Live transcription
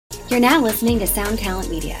You're now listening to Sound Talent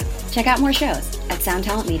Media. Check out more shows at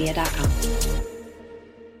soundtalentmedia.com.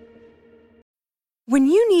 When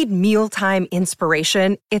you need mealtime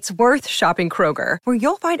inspiration, it's worth shopping Kroger, where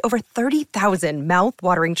you'll find over 30,000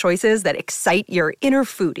 mouth-watering choices that excite your inner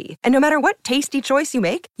foodie. And no matter what tasty choice you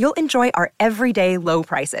make, you'll enjoy our everyday low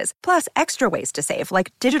prices, plus extra ways to save,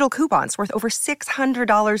 like digital coupons worth over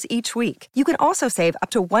 $600 each week. You can also save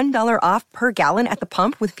up to $1 off per gallon at the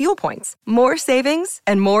pump with fuel points. More savings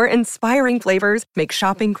and more inspiring flavors make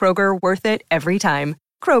shopping Kroger worth it every time.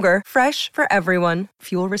 Kroger, fresh for everyone.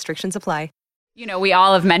 Fuel restrictions apply. You know, we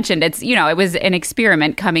all have mentioned it was an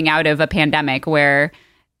experiment coming out of a pandemic where,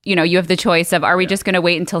 you have the choice of, are we just going to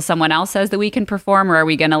wait until someone else says that we can perform, or are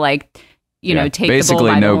we going to take the bull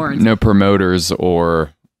by the horns? No promoters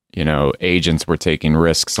or, agents were taking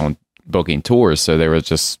risks on booking tours. So they were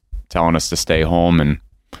just telling us to stay home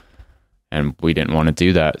and we didn't want to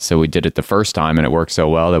do that. So we did it the first time and it worked so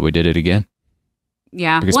well that we did it again.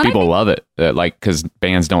 Yeah. Because people love it. Because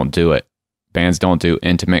bands don't do it. Bands don't do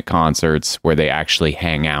intimate concerts where they actually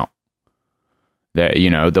hang out. That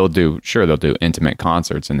they'll do intimate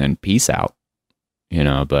concerts and then peace out.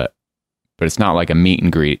 But it's not like a meet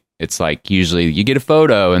and greet. It's like usually you get a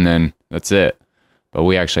photo and then that's it. But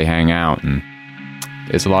we actually hang out and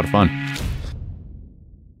it's a lot of fun.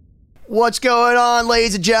 What's going on,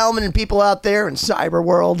 ladies and gentlemen, and people out there in cyber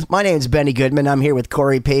world? My name's Benny Goodman. I'm here with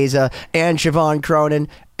Corey Peza and Siobhan Cronin,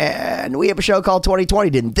 and we have a show called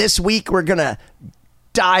 2020. And this week, we're going to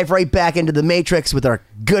dive right back into the Matrix with our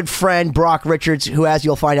good friend, Brock Richards, who, as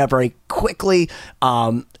you'll find out very quickly,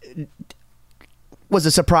 was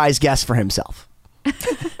a surprise guest for himself.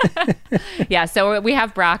 Yeah, so we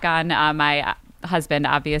have Brock on, my husband,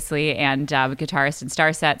 obviously, and guitarist in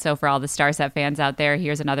Starset. So for all the Starset fans out there,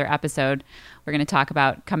 here's another episode. We're going to talk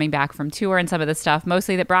about coming back from tour and some of the stuff,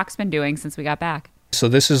 mostly that Brock's been doing since we got back. So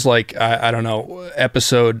this is I don't know,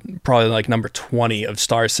 episode probably number 20 of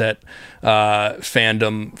Starset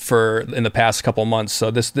fandom in the past couple months. So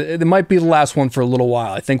it might be the last one for a little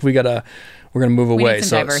while. I think we're gonna move away. Need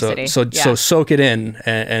some diversity. So soak it in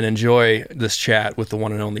and enjoy this chat with the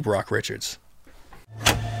one and only Brock Richards.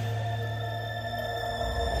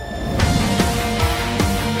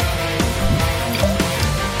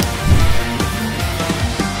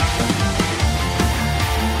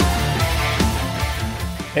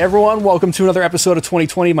 Hey everyone, welcome to another episode of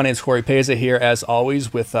 2020. My name is Corey Peza here, as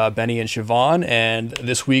always, with Benny and Siobhan. And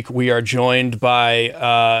this week we are joined by,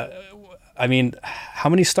 how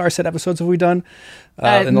many Starset episodes have we done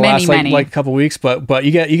in the last couple weeks? But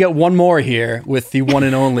you get one more here with the one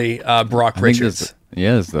and only Brock Richards.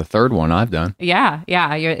 It's the third one I've done. Yeah.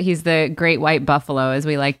 He's the great white buffalo, as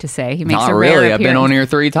we like to say. He makes Not a rare really. appearance. I've been on here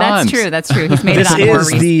 3 times. That's true. He's made it on more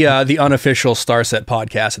This is the unofficial Starset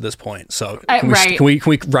podcast at this point. So can we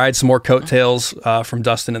ride some more coattails from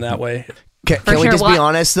Dustin in that way? Can we just be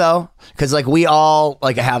honest though? Because we all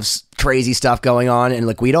have crazy stuff going on, and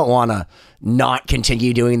we don't want to not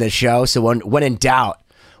continue doing this show. So when in doubt,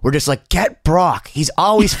 we're just get Brock. He's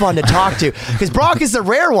always fun to talk to because Brock is the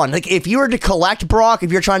rare one. If you were to collect Brock,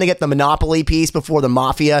 if you're trying to get the Monopoly piece before the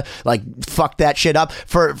Mafia, fuck that shit up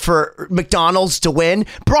for McDonald's to win,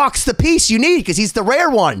 Brock's the piece you need because he's the rare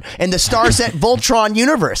one in the Starset Voltron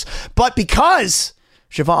universe. But because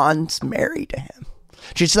Siobhan's married to him,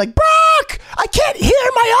 she's like, Brock, I can't hear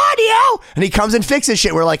my audio. And he comes and fixes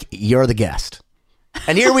shit. We're like, you're the guest.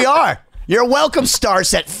 And here we are. You're welcome,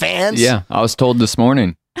 Starset fans. Yeah, I was told this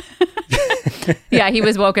morning. Yeah, he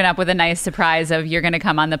was woken up with a nice surprise of you're going to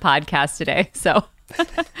come on the podcast today. So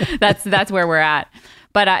that's where we're at.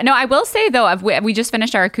 But no, I will say though, we just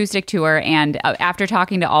finished our acoustic tour, and after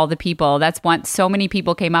talking to all the people, so many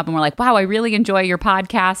people came up and were like, wow, I really enjoy your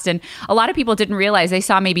podcast. And a lot of people didn't realize they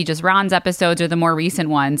saw maybe just Ron's episodes or the more recent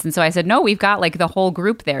ones. And so I said, no, we've got the whole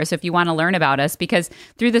group there. So if you want to learn about us, because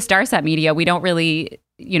through the Starset media, we don't really,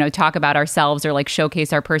 talk about ourselves or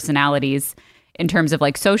showcase our personalities in terms of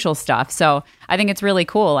social stuff. So I think it's really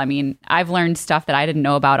cool. I mean, I've learned stuff that I didn't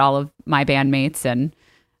know about all of my bandmates, and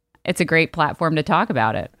it's a great platform to talk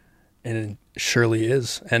about it. And it surely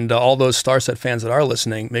is. And all those Starset fans that are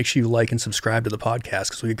listening, make sure you like and subscribe to the podcast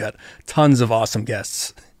because we've got tons of awesome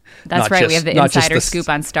guests. That's right. We have the insider scoop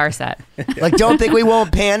on Starset. Don't think we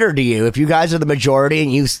won't pander to you. If you guys are the majority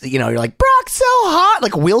and you're like, Brock's so hot,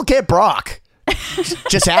 we'll get Brock.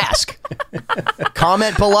 Just ask.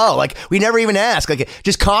 Comment below. We never even ask.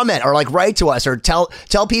 Just comment or write to us or tell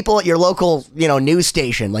people at your local news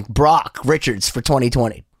station Brock Richards for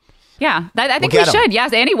 2020. Yeah, I think we should.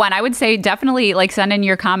 Yes, anyone. I would say definitely send in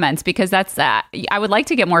your comments because that's I would like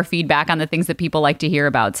to get more feedback on the things that people like to hear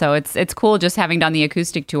about. So it's cool just having done the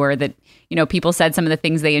acoustic tour that people said some of the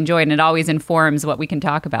things they enjoyed, and it always informs what we can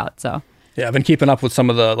talk about. So. Yeah, I've been keeping up with some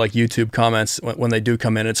of the like YouTube comments when they do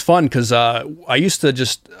come in. It's fun because I used to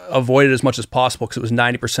just avoid it as much as possible because it was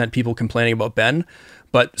 90% people complaining about Ben.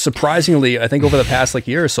 But surprisingly, I think over the past like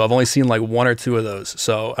year or so, I've only seen like one or two of those.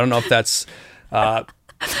 So I don't know if that's I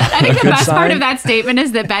think the best part of that statement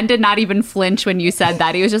is that Ben did not even flinch when you said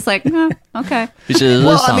that. He was just like, okay. This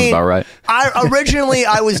sounds about right. Originally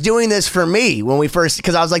I was doing this for me when we first,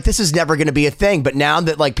 because I was like, this is never going to be a thing. But now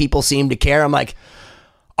that like people seem to care, I'm like,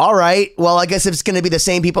 all right, well, I guess if it's going to be the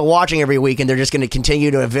same people watching every week and they're just going to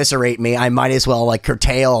continue to eviscerate me, I might as well like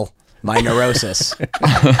curtail my neurosis.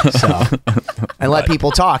 And let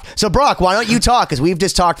people talk. So Brock, why don't you talk? Because we've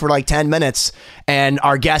just talked for like 10 minutes and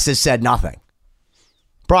our guest has said nothing.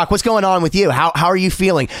 Brock, what's going on with you? How are you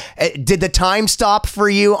feeling? Did the time stop for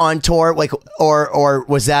you on tour? Like, or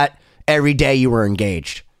was that every day you were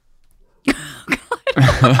engaged? No,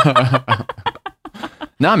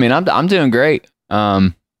 I mean, I'm doing great.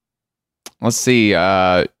 Let's see.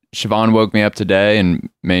 Siobhan woke me up today and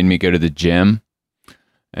made me go to the gym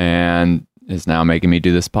and is now making me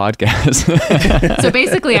do this podcast. So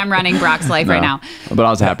basically I'm running Brock's life right now. But I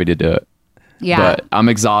was happy to do it. Yeah. But I'm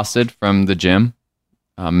exhausted from the gym.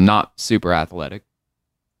 I'm not super athletic.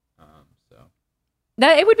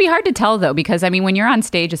 That it would be hard to tell though, because I mean, when you're on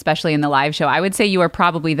stage, especially in the live show, I would say you are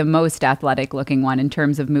probably the most athletic looking one in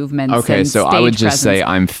terms of movements. Okay, and so stage I would just presence. say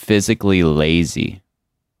I'm physically lazy.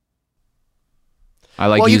 I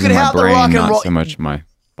like Well, you using could my have the rock brain, and not roll- so much my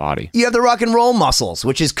body. You have the rock and roll muscles,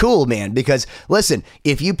 which is cool, man, because listen,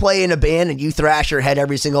 if you play in a band and you thrash your head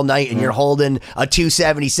every single night and you're holding a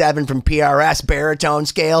 277 from PRS baritone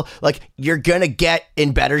scale, like you're going to get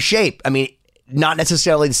in better shape. I mean, not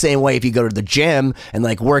necessarily the same way if you go to the gym and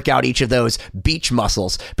like work out each of those beach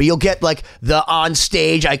muscles, but you'll get like the on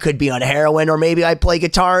stage, I could be on heroin or maybe I play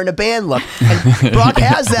guitar in a band look. And Brock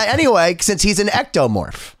has that anyway, since he's an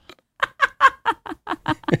ectomorph.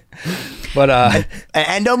 But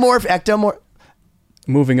Endomorph, ectomorph.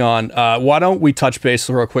 moving on, why don't we touch base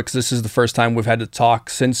real quick? 'Cause this is the first time we've had to talk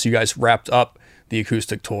since you guys wrapped up the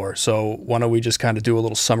acoustic tour. So why don't we just kind of do a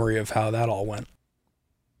little summary of how that all went?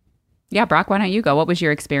 Yeah, Brock, why don't you go? What was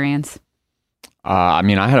your experience? I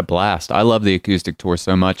mean, I had a blast. I love the acoustic tour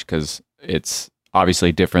so much because it's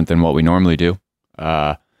obviously different than what we normally do.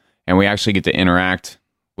 And we actually get to interact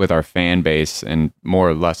with our fan base and more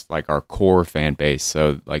or less like our core fan base.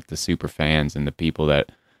 So like the super fans and the people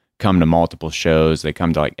that come to multiple shows, they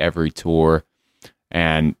come to like every tour.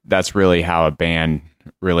 And that's really how a band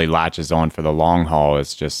really latches on for the long haul.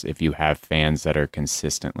 It's just if you have fans that are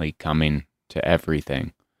consistently coming to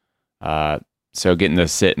everything. So getting to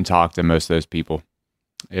sit and talk to most of those people,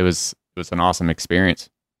 it was an awesome experience.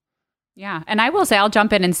 Yeah. And I will say, I'll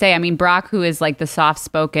jump in and say, I mean, Brock, who is like the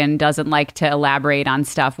soft-spoken, doesn't like to elaborate on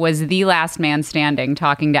stuff, was the last man standing,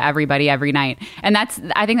 talking to everybody every night. And I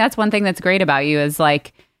think that's one thing that's great about you is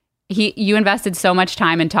like, you invested so much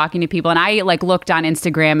time in talking to people. And I like looked on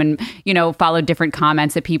Instagram and, followed different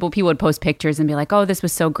comments that people would post pictures and be like, oh, this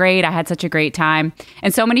was so great. I had such a great time.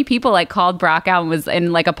 And so many people like called Brock out and was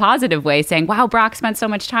in like a positive way saying, wow, Brock spent so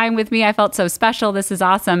much time with me. I felt so special. This is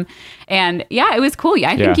awesome. And yeah, it was cool.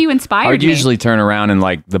 I think you inspired me. I would usually turn around and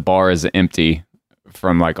like the bar is empty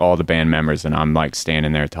from like all the band members. And I'm like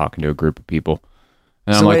standing there talking to a group of people.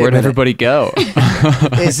 And I'm like, where'd everybody go?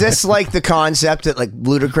 Is this like the concept that like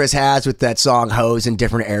Ludacris has with that song "Hoes" in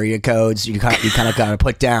different area codes? You kind of got to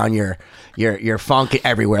put down your funk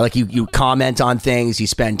everywhere. Like you comment on things, you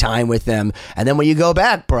spend time with them, and then when you go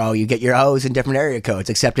back, bro, you get your hoes in different area codes.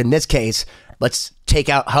 Except in this case, let's take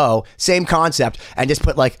out hoe, same concept, and just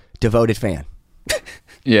put like devoted fan.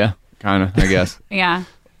 Yeah, kind of, I guess. Yeah,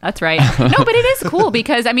 that's right. No, but it is cool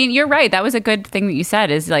because I mean, you're right. That was a good thing that you said.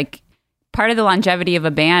 Is like. Part of the longevity of a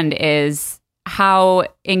band is how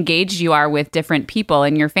engaged you are with different people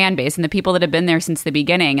in your fan base and the people that have been there since the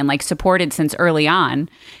beginning and like supported since early on.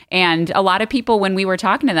 And a lot of people, when we were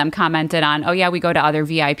talking to them, commented on, oh yeah, we go to other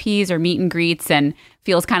VIPs or meet and greets and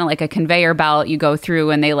feels kind of like a conveyor belt. You go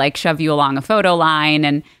through and they like shove you along a photo line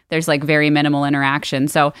and there's like very minimal interaction.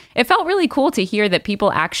 So it felt really cool to hear that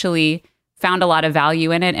people actually found a lot of value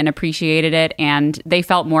in it and appreciated it, and they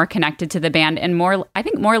felt more connected to the band and more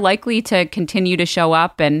likely to continue to show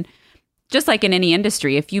up. And just like in any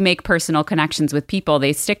industry, if you make personal connections with people,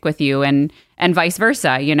 they stick with you, and vice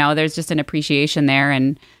versa. There's just an appreciation there,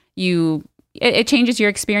 and it changes your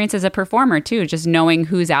experience as a performer too, just knowing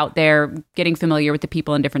who's out there, getting familiar with the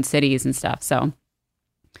people in different cities and stuff. So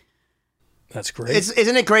that's great.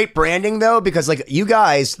 Isn't it great branding though? Because like you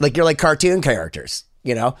guys, like you're like cartoon characters.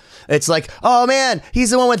 You know, it's like, oh man, he's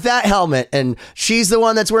the one with that helmet, and she's the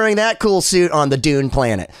one that's wearing that cool suit on the Dune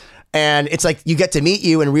planet. And it's like you get to meet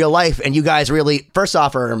you in real life, and you guys really, first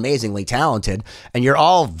off, are amazingly talented, and you're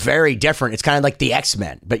all very different. It's kind of like the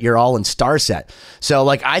X-Men, but you're all in Starset. So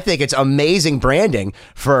like, I think it's amazing branding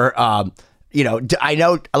for, you know, I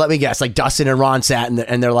know, let me guess, like Dustin and Ron sat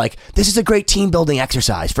and they're like, this is a great team building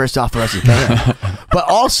exercise, first off, for us as fans. But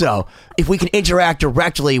also, if we can interact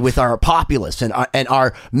directly with our populace and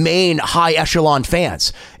our main high echelon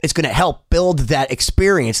fans, it's going to help build that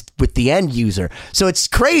experience with the end user. So it's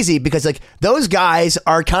crazy because like those guys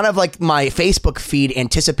are kind of like my Facebook feed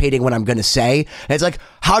anticipating what I'm going to say. And it's like,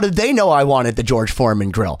 how did they know I wanted the George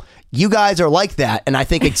Foreman grill? You guys are like that. And I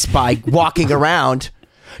think it's by walking around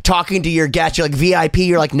talking to your guests, you're like VIP,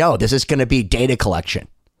 you're like, no, this is going to be data collection.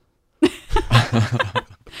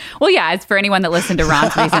 Well, yeah, it's for anyone that listened to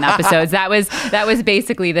Ron's recent episodes. That was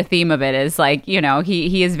basically the theme of it, is like, you know,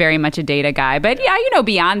 he is very much a data guy. But yeah, you know,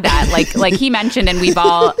 beyond that, like he mentioned, and we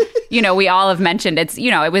all have mentioned, it's, you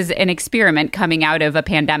know, it was an experiment coming out of a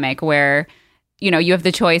pandemic where, you know, you have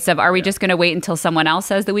the choice of, are we just going to wait until someone else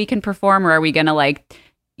says that we can perform, or are we going to like,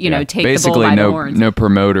 you know, take the bull by the horns? No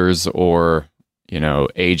promoters or, you know,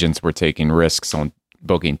 agents were taking risks on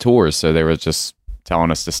booking tours, so they were just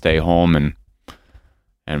telling us to stay home,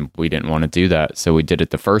 and we didn't want to do that. So we did it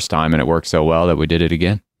the first time, and it worked so well that we did it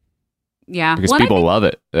again. Yeah. Because people love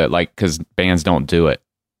it. Like, because bands don't do it.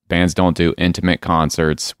 Bands don't do intimate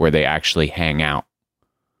concerts where they actually hang out.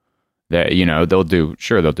 That, you know, they'll do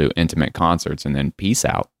intimate concerts and then peace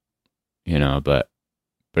out, you know, but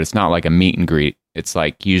it's not like a meet and greet. It's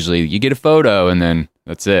like usually you get a photo and then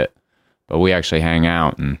that's it. But we actually hang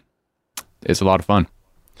out, and it's a lot of fun.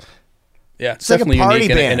 Yeah, it's definitely like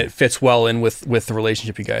unique, and it fits well in with the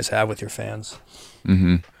relationship you guys have with your fans.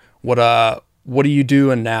 Mm-hmm. What are you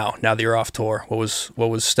doing now that you're off tour? What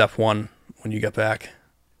was step one when you got back?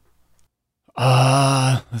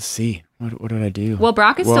 Let's see. What did I do? Well,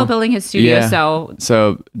 Brock is still building his studio, yeah.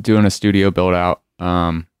 So doing a studio build out,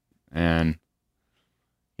 and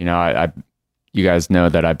you know, you guys know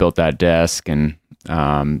that I built that desk, and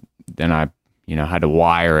then I, you know, had to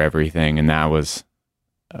wire everything, and that was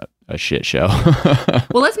a shit show.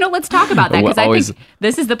 Well, let's talk about that, because I think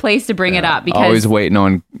this is the place to bring it up, because always waiting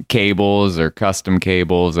on cables or custom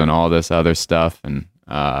cables and all this other stuff, and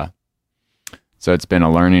so it's been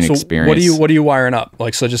a learning experience. What are you wiring up?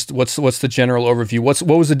 Like, so just what's the general overview? What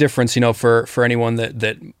was the difference, you know, for anyone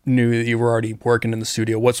that knew that you were already working in the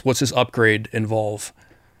studio? What's this upgrade involve?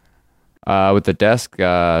 With the desk,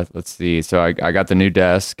 let's see. So I got the new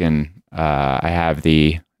desk, and I have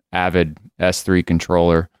the Avid S3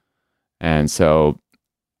 controller. And so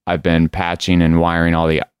I've been patching and wiring all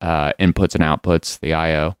the inputs and outputs, the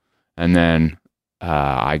I/O. And then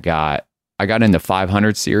I got into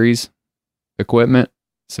 500 series equipment.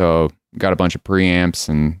 So got a bunch of preamps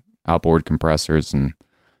and outboard compressors and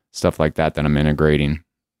stuff like that I'm integrating.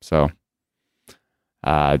 So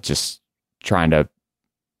just trying to,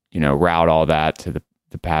 you know, route all that to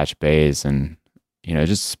the patch bays, and, you know,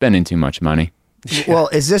 just spending too much money. Well,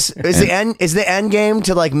 is the end game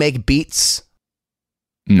to like make beats?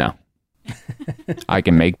 No. I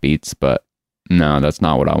can make beats, but no, that's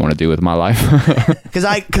not what I want to do with my life. Because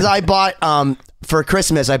I bought for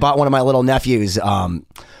Christmas, I bought one of my little nephews an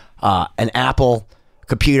Apple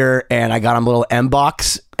computer, and I got him a little M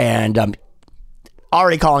box, and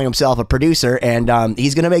already calling himself a producer, and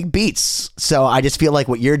he's gonna make beats. So I just feel like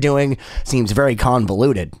what you're doing seems very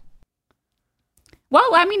convoluted. Well,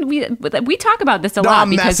 I mean, we talk about this a lot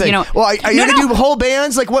because, you know. Well, are you going to do whole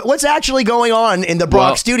bands? Like, what's actually going on in the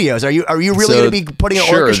Brock studios? Are you really going to be putting an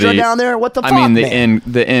orchestra down there? What the fuck, I mean, man?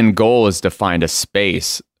 the end goal is to find a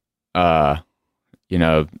space, you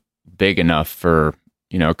know, big enough for,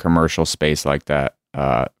 you know, commercial space like that,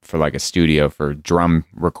 for like a studio for drum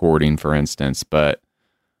recording, for instance. But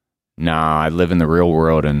nah, I live in the real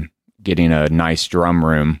world, and getting a nice drum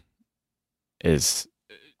room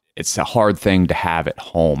it's a hard thing to have at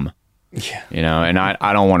home. Yeah. You know, and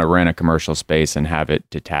I don't want to rent a commercial space and have it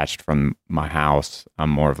detached from my house.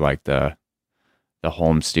 I'm more of like the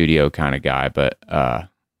home studio kind of guy, but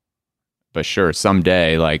sure,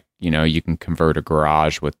 someday, like, you know, you can convert a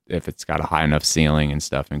garage if it's got a high enough ceiling and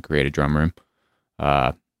stuff, and create a drum room.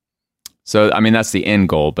 So I mean, that's the end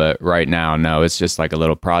goal, but right now, no, it's just like a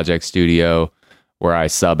little project studio where I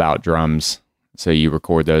sub out drums. So you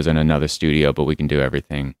record those in another studio, but we can do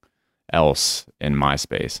everything else in my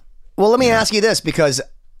space. Well, let me ask you this, because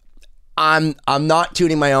I'm not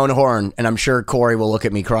tooting my own horn, and I'm sure Corey will look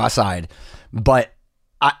at me cross-eyed, but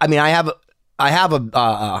I mean, I have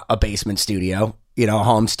a basement studio, you know, a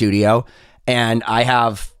home studio, and I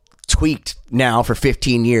have tweaked now for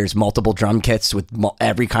 15 years multiple drum kits with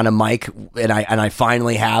every kind of mic, and I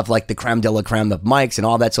finally have like the creme de la creme of mics and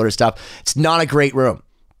all that sort of stuff. It's not a great room.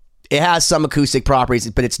 It has some acoustic properties,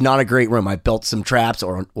 but it's not a great room. I built some traps,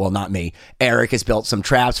 not me. Eric has built some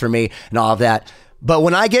traps for me and all of that. But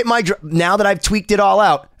when I get now that I've tweaked it all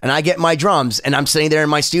out and I get my drums and I'm sitting there in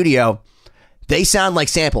my studio, they sound like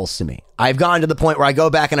samples to me. I've gotten to the point where I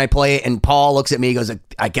go back and I play it and Paul looks at me and goes,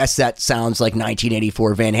 I guess that sounds like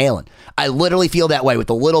 1984 Van Halen. I literally feel that way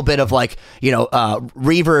with a little bit of like,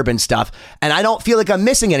 reverb and stuff. And I don't feel like I'm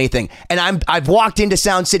missing anything. And I've walked into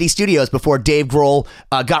Sound City Studios before Dave Grohl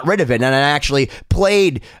got rid of it. And I actually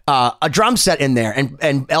played a drum set in there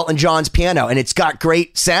and Elton John's piano, and it's got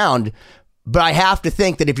great sound. But I have to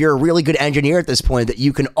think that if you're a really good engineer at this point, that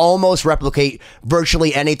you can almost replicate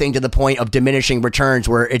virtually anything to the point of diminishing returns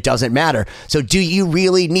where it doesn't matter. So do you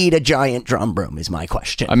really need a giant drum room is my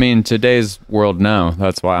question. I mean, today's world, no.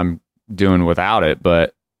 That's why I'm doing without it.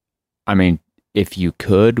 But I mean, if you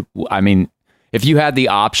could, if you had the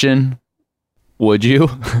option, would you?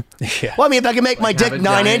 Yeah. Well, I mean, if I could make my dick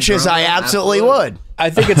 9 inches, I absolutely would. I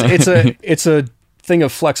think it's a thing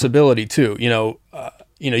of flexibility too.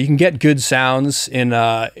 You can get good sounds in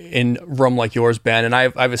a room like yours, Ben, and I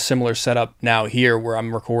have a similar setup now here where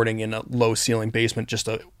I'm recording in a low ceiling basement.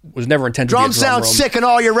 Was never intended to be a drum sounds room. sick in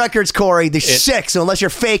all your records, Corey. They're sick, so unless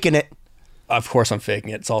you're faking it. Of course I'm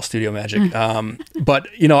faking it. It's all studio magic. But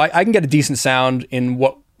I can get a decent sound in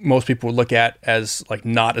what most people would look at as like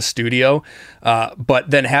not a studio.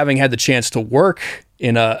 But then having had the chance to work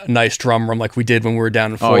in a nice drum room like we did when we were down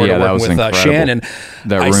in Florida working with Shannon,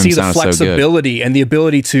 I see the flexibility and the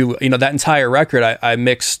ability to, that entire record I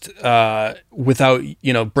mixed without,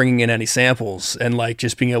 bringing in any samples and like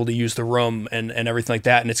just being able to use the room and everything like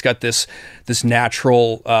that. And it's got this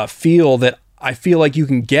natural feel that I feel like you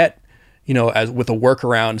can get, as with a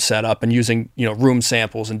workaround setup and using, room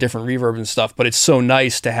samples and different reverb and stuff. But it's so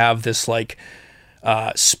nice to have this like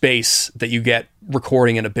space that you get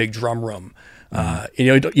recording in a big drum room.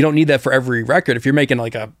 You don't need that for every record. If you're making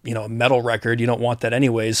like a metal record, you don't want that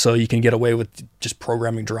anyways. So you can get away with just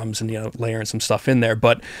programming drums and layering some stuff in there.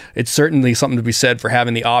 But it's certainly something to be said for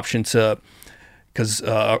having the option to, because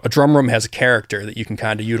a drum room has a character that you can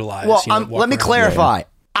kind of utilize. Well, let me clarify. Yeah.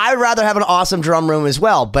 I'd rather have an awesome drum room as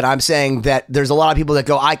well, but I'm saying that there's a lot of people that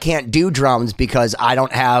go, I can't do drums because I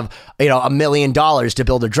don't have, $1 million to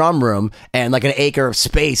build a drum room and like an acre of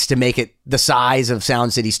space to make it the size of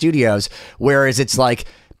Sound City Studios. Whereas it's like,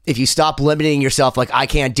 if you stop limiting yourself, like I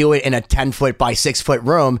can't do it in a 10-foot by 6-foot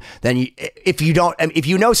room, then if you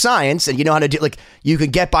know science and you know how to do, like you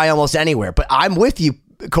could get by almost anywhere. But I'm with you,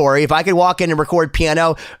 Corey. If I could walk in and record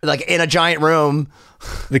piano like in a giant room.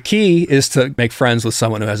 The key is to make friends with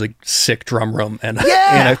someone who has a sick drum room and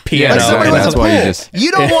a piano. Like that's why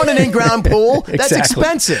you don't want an in-ground pool. That's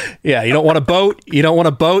expensive. Yeah, you don't want a boat. You don't want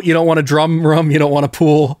a drum room. You don't want a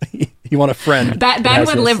pool. You want a friend. Ben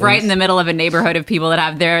would live right in the middle of a neighborhood of people that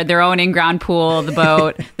have their own in-ground pool, the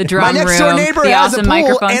boat, the drum room. My next door neighbor has a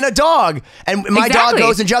pool and a dog, and my dog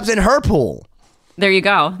goes and jumps in her pool. There you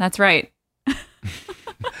go. That's right.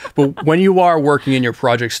 But when you are working in your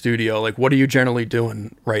project studio, like what are you generally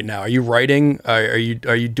doing right now? Are you writing? Are you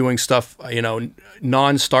doing stuff,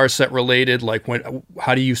 non-Starset related? Like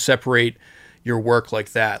how do you separate your work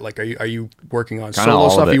like that? Like are you working on solo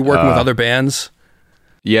stuff? Are you working with other bands?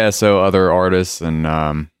 Yeah, so other artists and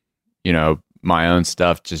my own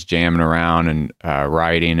stuff, just jamming around and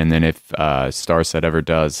writing. And then if Starset ever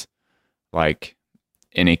does like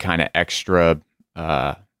any kind of extra,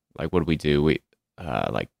 like what do we do?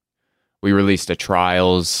 We released a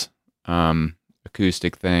trials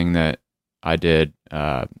acoustic thing that I did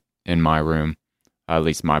in my room, at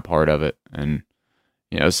least my part of it. And,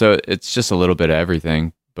 so it's just a little bit of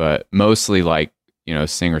everything, but mostly like,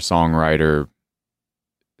 singer-songwriter,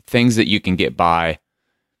 things that you can get by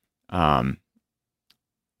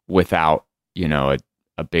without,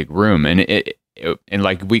 a big room. And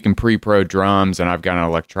like we can pre-pro drums, and I've got an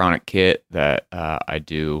electronic kit that I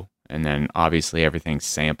do. And then obviously everything's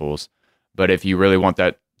samples. But if you really want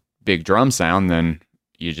that big drum sound, then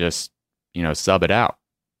you just, sub it out.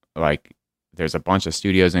 Like there's a bunch of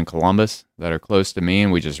studios in Columbus that are close to me,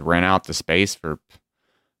 and we just rent out the space for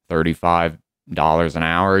 $35 an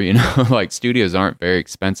hour. Like studios aren't very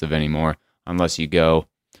expensive anymore unless you go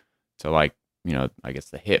to like, I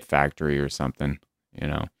guess the Hit Factory or something,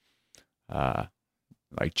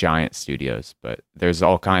 like giant studios. But there's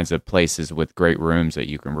all kinds of places with great rooms that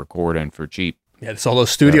you can record in for cheap. Yeah, it's all those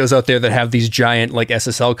studios out there that have these giant like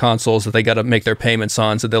SSL consoles that they got to make their payments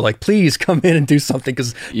on. So they're like, please come in and do something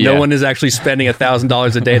because no one is actually spending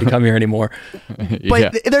 $1,000 a day to come here anymore.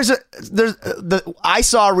 But I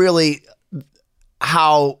saw really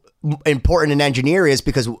how important an engineer is,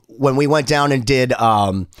 because when we went down and did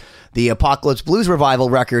the Apocalypse Blues Revival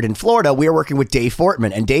record in Florida, we were working with Dave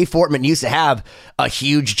Fortman, and Dave Fortman used to have a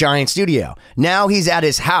huge giant studio. Now he's at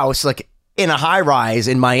his house, like in a high rise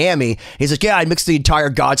in Miami. He's like, yeah, I mixed the entire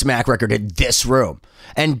Godsmack record in this room.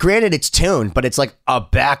 And granted, it's tuned, but it's like a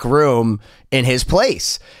back room in his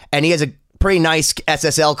place. And he has a pretty nice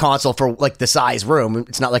SSL console for like the size room.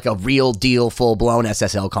 It's not like a real deal, full blown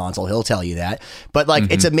SSL console. He'll tell you that. But like,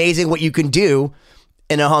 it's amazing what you can do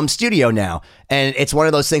in a home studio now. And it's one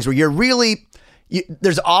of those things where you're really,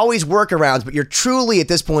 there's always workarounds, but you're truly at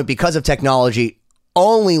this point, because of technology,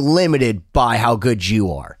 only limited by how good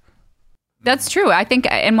you are. That's true. I think,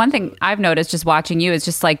 and one thing I've noticed just watching you is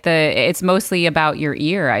just like it's mostly about your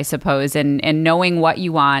ear, I suppose, and knowing what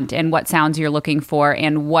you want and what sounds you're looking for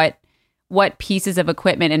and what pieces of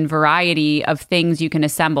equipment and variety of things you can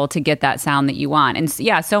assemble to get that sound that you want. And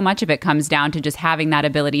yeah, so much of it comes down to just having that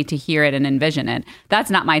ability to hear it and envision it. That's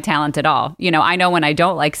not my talent at all. You know, I know when I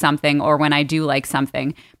don't like something or when I do like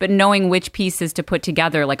something, but knowing which pieces to put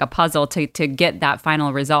together like a puzzle to get that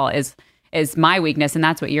final result is my weakness, and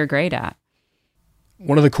that's what you're great at.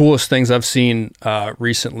 One of the coolest things I've seen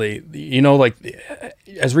recently, you know, like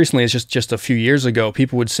as recently as just a few years ago,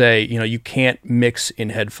 people would say, you know, you can't mix in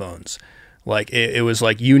headphones. Like it was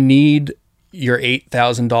like, you need your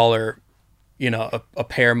 $8,000, you know, a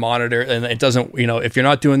pair monitor, and it doesn't, you know, if you're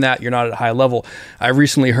not doing that, you're not at a high level. I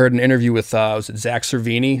recently heard an interview with was it Zach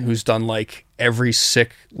Cervini, who's done like every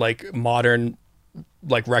sick like modern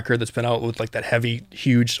like record that's been out with like that heavy,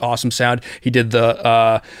 huge, awesome sound. He did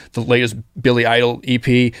the latest Billy Idol EP.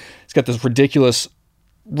 It's got this ridiculous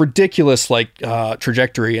like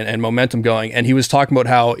trajectory and momentum going. And he was talking about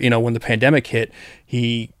how, you know, when the pandemic hit,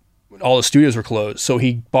 all the studios were closed. So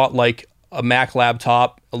he bought like a Mac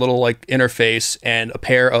laptop, a little like interface, and a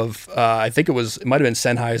pair of I think it might have been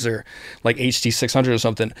Sennheiser like HD600 or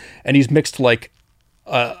something. And he's mixed like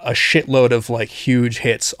a shitload of like huge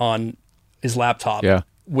hits on his laptop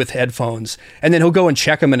with headphones, and then he'll go and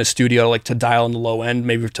check them in a studio like to dial in the low end,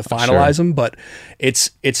 maybe to finalize them. But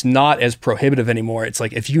it's not as prohibitive anymore. It's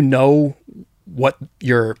like, if you know what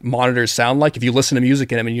your monitors sound like, if you listen to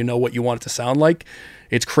music in them and you know what you want it to sound like,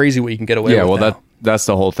 it's crazy what you can get away with. Yeah, well, now. that's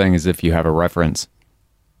the whole thing, is if you have a reference.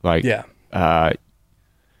 Like, I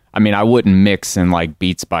mean, I wouldn't mix in like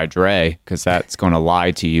Beats by Dre, because that's going to lie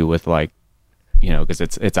to you with like, you know, because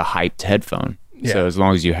it's a hyped headphone. Yeah. So as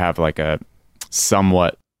long as you have like a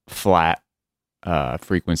somewhat flat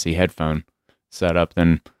frequency headphone setup,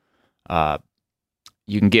 then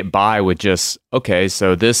you can get by with just, okay,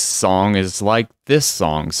 so this song is like this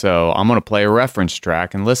song, so I'm going to play a reference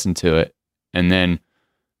track and listen to it. And then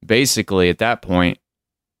basically at that point,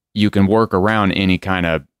 you can work around any kind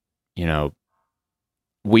of, you know,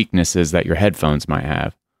 weaknesses that your headphones might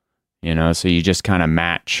have, you know, so you just kind of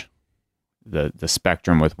match the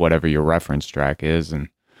spectrum with whatever your reference track is. And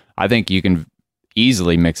I think you can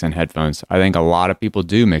easily mix in headphones. I think a lot of people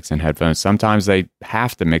do mix in headphones. Sometimes they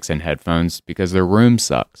have to mix in headphones because their room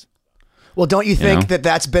sucks. Well, don't you think that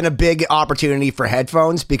that's been a big opportunity for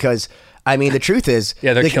headphones? Because I mean, the truth is,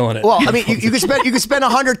 they're killing it. Well, I mean, you could spend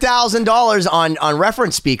 $100,000 on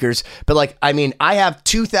reference speakers, but like, I mean, I have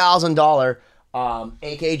 $2,000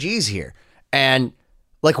 AKGs here, and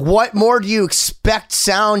like, what more do you expect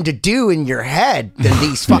sound to do in your head than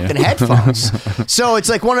these fucking headphones? So it's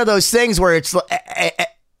like one of those things where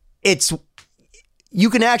it's you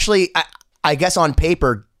can actually, I guess, on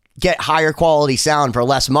paper, get higher quality sound for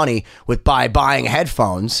less money by buying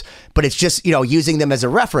headphones, but it's just, you know, using them as a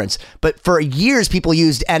reference. But for years, people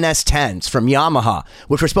used NS10s from Yamaha,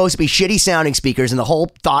 which were supposed to be shitty sounding speakers, and the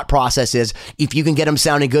whole thought process is, if you can get them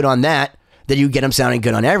sounding good on that, then you get them sounding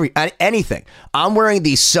good on anything. I'm wearing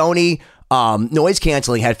these Sony noise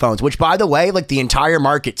canceling headphones, which, by the way, like, the entire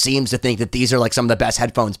market seems to think that these are like some of the best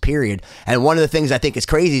headphones, period. And one of the things I think is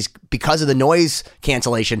crazy is because of the noise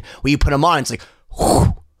cancellation, when you put them on, it's like, whoosh,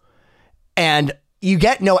 and you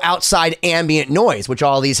get no outside ambient noise, which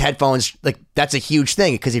all these headphones, like, that's a huge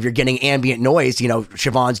thing, because if you're getting ambient noise, you know,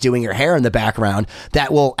 Siobhan's doing her hair in the background,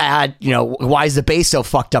 that will add, you know, why is the bass so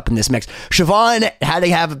fucked up in this mix? Siobhan had to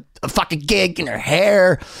have a fucking gig in her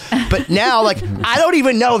hair, but now, like, I don't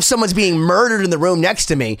even know if someone's being murdered in the room next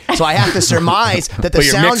to me, so I have to surmise that the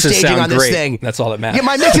sound staging on this thing, that's all that matters. Yeah,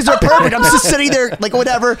 my mixes are perfect. I'm just sitting there, like,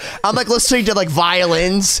 whatever, I'm like listening to like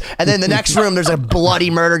violins, and then in the next room there's a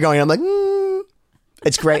bloody murder going on. I'm like,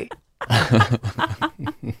 it's great.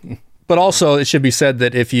 But also, it should be said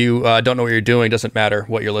that if you don't know what you're doing, it doesn't matter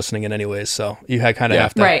what you're listening in anyways. So you kind of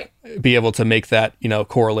have to be able to make that,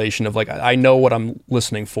 correlation of like, I know what I'm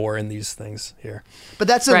listening for in these things here. But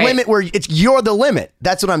that's the limit where you're the limit.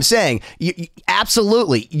 That's what I'm saying.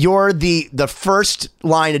 Absolutely. You're the first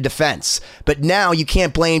line of defense. But now you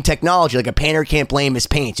can't blame technology. Like a painter can't blame his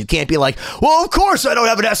paints. You can't be like, well, of course I don't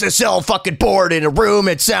have an SSL fucking board in a room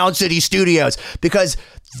at Sound City Studios, because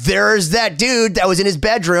there's that dude that was in his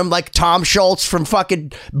bedroom, like Tom Schultz from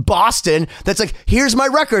fucking Boston, that's like, here's my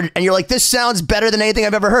record. And you're like, this sounds better than anything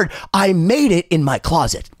I've ever heard. I made it in my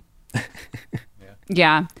closet.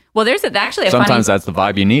 Yeah. Well, there's actually sometimes that's the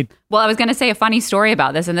vibe you need. Well, I was going to say a funny story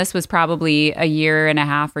about this, and this was probably a year and a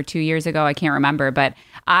half or 2 years ago. I can't remember, but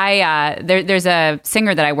there's a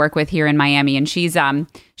singer that I work with here in Miami, and she's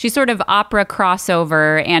sort of opera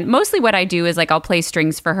crossover, and mostly what I do is like I'll play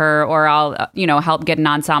strings for her, or I'll help get an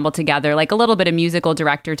ensemble together, like a little bit of musical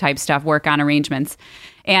director type stuff, work on arrangements.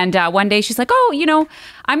 And one day she's like, oh,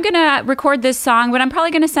 I'm going to record this song, but I'm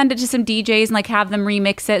probably going to send it to some DJs and like have them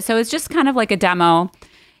remix it. So it's just kind of like a demo.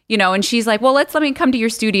 And she's like, well, let me come to your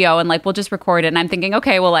studio and like, we'll just record it. And I'm thinking,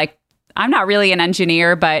 okay, well, like, I'm not really an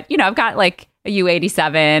engineer, but I've got like a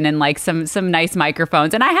U87 and like some nice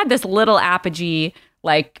microphones. And I had this little Apogee,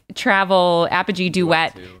 like travel Apogee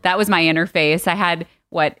Duet. That was my interface. I had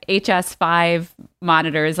HS5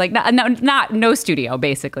 monitors, like no studio,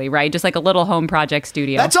 basically, right? Just like a little home project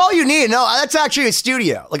studio. That's all you need. No, that's actually a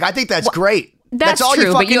studio. Like, I think that's great. That's all true,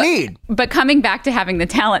 you fucking need. But coming back to having the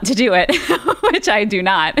talent to do it, which I do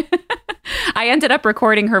not, I ended up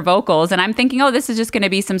recording her vocals, and I'm thinking, this is just going to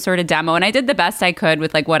be some sort of demo. And I did the best I could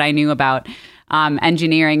with like what I knew about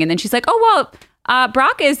engineering. And then she's like,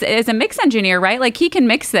 Brock is a mix engineer, right? Like he can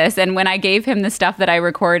mix this. And when I gave him the stuff that I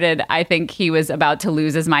recorded, I think he was about to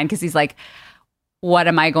lose his mind, because he's like, what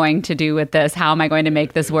am I going to do with this? How am I going to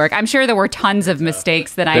make this work? I'm sure there were tons of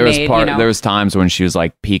mistakes that I made. There was times when she was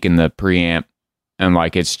like peaking the preamp, and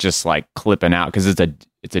like it's just like clipping out, because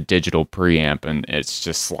it's a digital preamp, and it's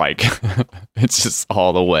just like it's just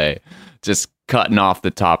all the way, just cutting off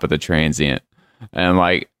the top of the transient, and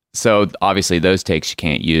like, so obviously those takes you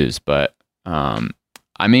can't use, but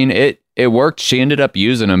I mean it worked. She ended up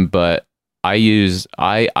using them, but I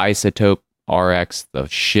Isotope RX the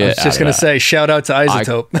shit. I was just gonna say, shout out to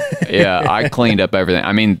Isotope. I cleaned up everything.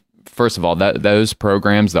 I mean, first of all, those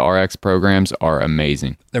programs, the RX programs, are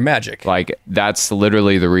amazing. They're magic. Like, that's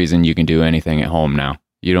literally the reason you can do anything at home now.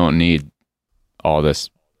 You don't need all this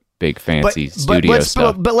big fancy studio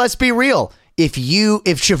stuff. But let's be real. If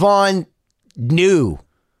Siobhan knew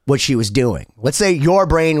what she was doing, let's say your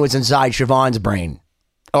brain was inside Siobhan's brain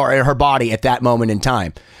or in her body at that moment in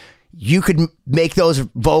time, you could make those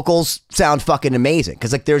vocals sound fucking amazing.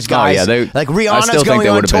 Because like there's guys like Rihanna's going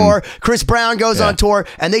on tour, Chris Brown goes on tour,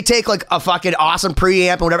 and they take like a fucking awesome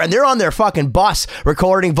preamp and whatever, and they're on their fucking bus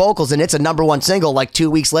recording vocals, and it's a #1 single like 2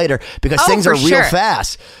 weeks later, because things are real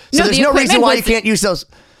fast. So there's no reason why you can't use those.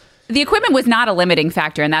 The equipment was not a limiting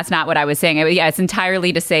factor, and that's not what I was saying. It's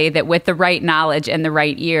entirely to say that with the right knowledge and the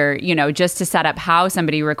right ear, just to set up how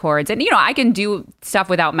somebody records. And, I can do stuff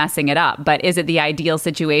without messing it up, but is it the ideal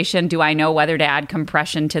situation? Do I know whether to add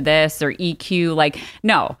compression to this or EQ? Like,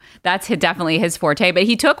 no, that's definitely his forte. But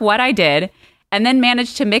he took what I did and then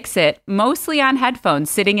managed to mix it mostly on headphones,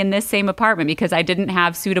 sitting in this same apartment because I didn't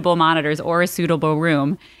have suitable monitors or a suitable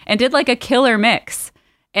room, and did like a killer mix.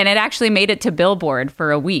 And it actually made it to Billboard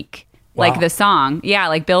for a week. Wow. Like the song. Yeah,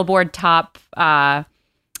 like Billboard top. I'll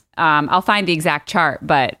find the exact chart.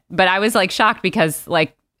 But I was like shocked, because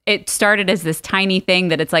like it started as this tiny thing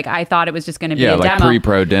that it's like I thought it was just going to be a like demo.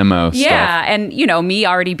 pre-pro demo stuff. Yeah, and me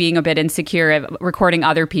already being a bit insecure of recording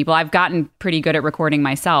other people. I've gotten pretty good at recording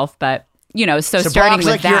myself, but so starting Brock's with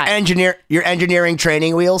like that. Your engineering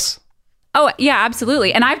training wheels? Oh, yeah,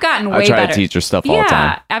 absolutely. And I've gotten way better. I try to teach her stuff all the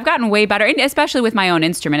time. Yeah, I've gotten way better, and especially with my own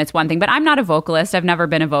instrument. It's one thing, but I'm not a vocalist. I've never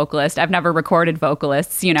been a vocalist. I've never recorded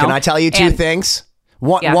vocalists, Can I tell you two things?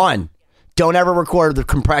 One, don't ever record the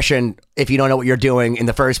compression if you don't know what you're doing in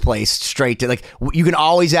the first place, straight to, like, you can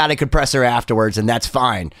always add a compressor afterwards, and that's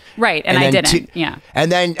fine. Right, and I didn't, yeah. And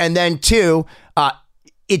then two,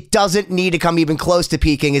 it doesn't need to come even close to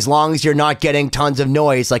peaking as long as you're not getting tons of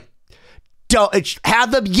noise. Like,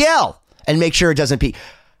 have them yell. And make sure it doesn't peak.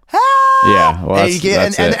 Yeah, well, that's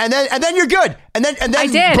it. And then you're good. And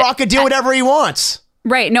then Brock can do whatever he wants.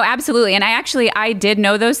 Right. No, absolutely. And I did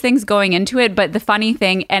know those things going into it. But the funny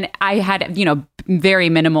thing, and I had, very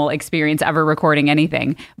minimal experience ever recording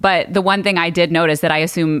anything. But the one thing I did notice that I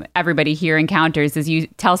assume everybody here encounters is you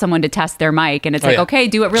tell someone to test their mic, and it's okay,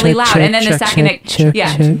 do it really loud. And then the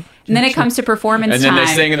second And then it comes to performance and then time.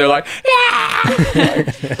 they sing and they're like,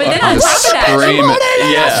 But then on top of that,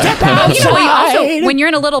 when you're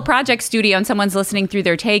in a little project studio and someone's listening through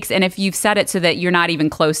their takes, and if you've set it so that you're not even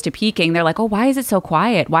close to peaking, they're like, oh, why is it so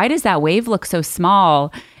quiet? Why does that wave look so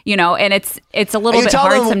small? And it's a little bit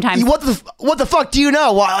hard sometimes. What the fuck do you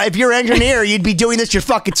know? Well, if you're an engineer, you'd be doing this your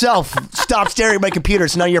fucking self. Stop staring at my computer.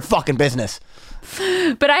 It's none of your fucking business.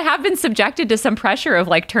 But I have been subjected to some pressure of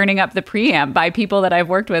like turning up the preamp by people that I've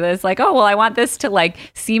worked with. It's like, oh, well, I want this to like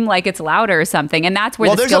seem like it's louder or something. And that's where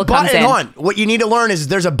the skill comes in. There's a button on. What you need to learn is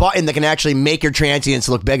there's a button that can actually make your transients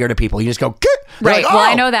look bigger to people. You just go, right. Like, oh. Well,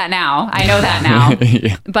 I know that now.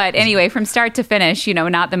 Yeah. But anyway, from start to finish,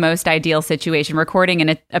 not the most ideal situation. Recording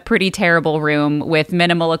in a pretty terrible room with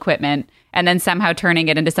minimal equipment and then somehow turning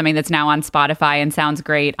it into something that's now on Spotify and sounds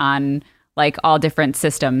great on like all different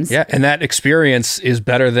systems. Yeah, and that experience is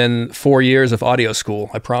better than 4 years of audio school.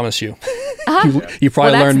 I promise you. You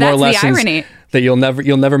probably learn more lessons that you'll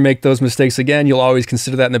never make those mistakes again. You'll always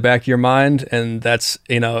consider that in the back of your mind, and that's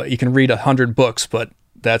you can read 100 books, but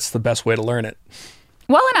that's the best way to learn it.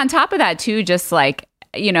 Well, and on top of that too, just like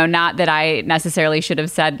not that I necessarily should have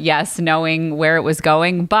said yes, knowing where it was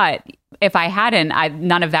going, but if I hadn't,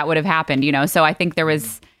 none of that would have happened. So I think there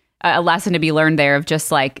was a lesson to be learned there of just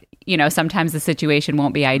like. Sometimes the situation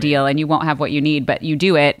won't be ideal and you won't have what you need, but you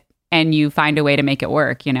do it and you find a way to make it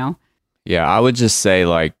work, Yeah, I would just say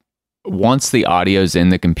like once the audio's in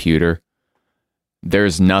the computer,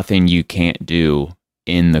 there's nothing you can't do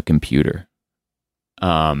in the computer.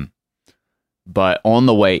 But on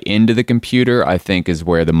the way into the computer, I think is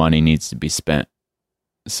where the money needs to be spent.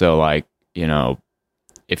 So like,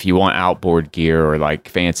 if you want outboard gear or like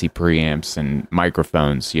fancy preamps and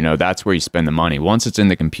microphones, that's where you spend the money. Once it's in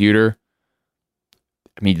the computer,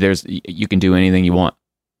 I mean, you can do anything you want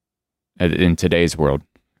in today's world,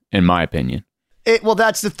 in my opinion. Well,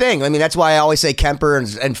 that's the thing. I mean, that's why I always say Kemper and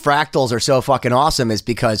Fractals are so fucking awesome is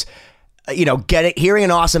because, hearing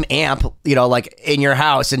an awesome amp, like in your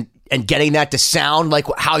house and getting that to sound like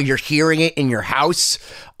how you're hearing it in your house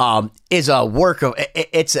is a work of,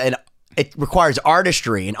 it requires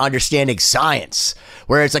artistry and understanding science.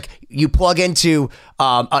 Whereas like you plug into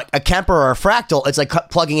a Kemper or a Fractal, it's like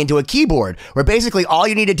plugging into a keyboard where basically all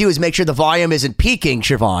you need to do is make sure the volume isn't peaking,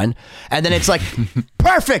 Siobhan. And then it's like,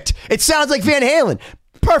 perfect. It sounds like Van Halen.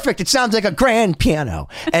 Perfect. It sounds like a grand piano.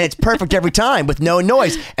 And it's perfect every time with no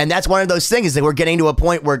noise. And that's one of those things that we're getting to a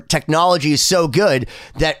point where technology is so good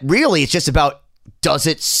that really it's just about, does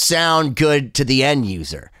it sound good to the end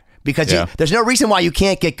user? Because there's no reason why you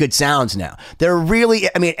can't get good sounds now. They're really,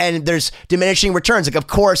 and there's diminishing returns. Like, of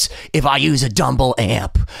course, if I use a Dumble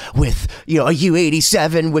amp with, a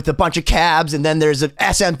U87 with a bunch of cabs, and then there's a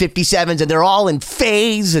SM57s, and they're all in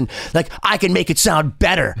phase, and like, I can make it sound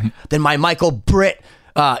better than my Michael Britt,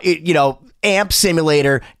 amp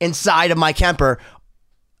simulator inside of my Kemper.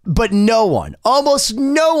 But almost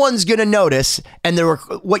no one's going to notice. And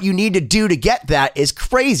what you need to do to get that is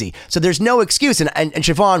crazy. So there's no excuse. And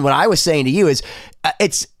Siobhan, what I was saying to you is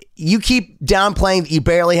you keep downplaying that you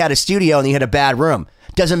barely had a studio and you had a bad room.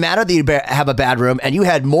 Doesn't matter that you have a bad room and you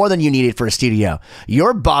had more than you needed for a studio.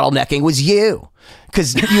 Your bottlenecking was you.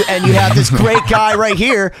 Because you have this great guy right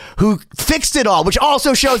here who fixed it all, which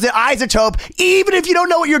also shows that Isotope, even if you don't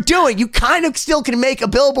know what you're doing, you kind of still can make a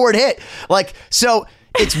Billboard hit. Like, so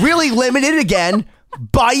it's really limited again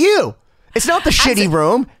by you. It's not the shitty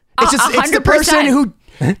room. It's the person who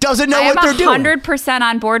doesn't know what they're doing. I'm 100%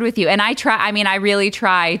 on board with you. And I really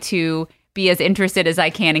try to be as interested as I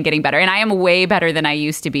can in getting better. And I am way better than I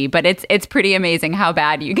used to be, but it's pretty amazing how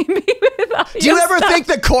bad you can be with all Do you ever think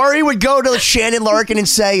that Corey would go to Shannon Larkin and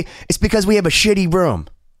say, it's because we have a shitty room?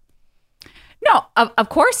 No, of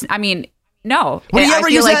course. I mean, no. Would he ever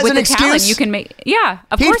use that as an excuse? Talent, you can make,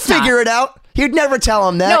 of course He'd figure it out. He'd never tell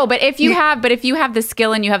him that. No, but if you have the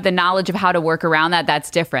skill and you have the knowledge of how to work around that, that's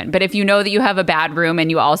different. But if you know that you have a bad room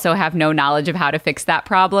and you also have no knowledge of how to fix that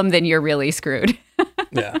problem, then you're really screwed.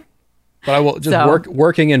 Yeah. But I will just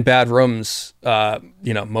working in bad rooms,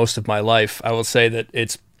 most of my life, I will say that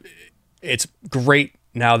it's great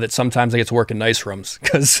now that sometimes I get to work in nice rooms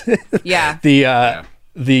because the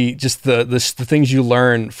things you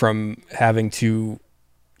learn from having to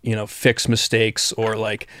fix mistakes or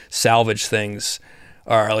like salvage things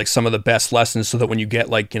are like some of the best lessons, so that when you get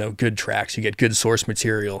good tracks, you get good source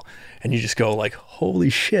material and you just go like,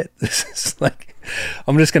 holy shit, this is like,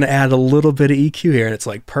 I'm just going to add a little bit of EQ here and it's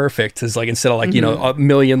like perfect. It's like, instead of like, a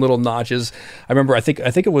million little notches. I remember, I think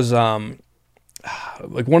it was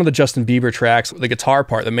like one of the Justin Bieber tracks, the guitar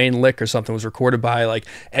part, the main lick or something was recorded by like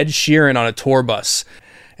Ed Sheeran on a tour bus.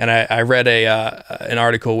 And I read an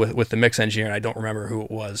article with the mix engineer, and I don't remember who it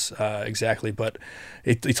was exactly, but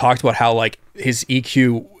it talked about how like his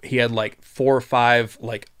EQ, he had like 4 or 5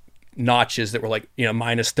 like notches that were like, you know,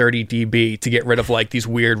 minus 30 dB to get rid of like these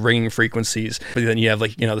weird ringing frequencies. But then you have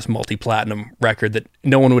like, you know, this multi-platinum record that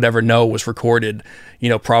no one would ever know was recorded, you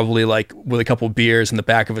know, probably like with a couple beers in the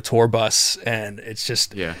back of a tour bus. And it's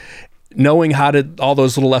just knowing all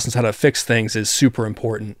those little lessons how to fix things is super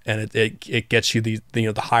important, and it gets you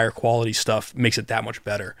the higher quality stuff, makes it that much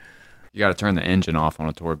better. You got to turn the engine off on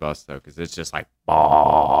a tour bus though, because it's just like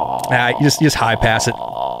you just high pass it.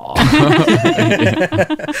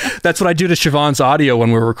 That's what I do to Siobhan's audio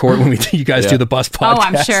when we're recording, when you guys do the bus podcast. Oh,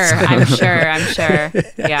 I'm sure.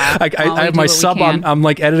 Yeah. I have my sub on. I'm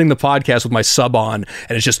like editing the podcast with my sub on,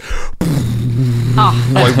 and it's just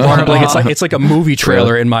like it's like a movie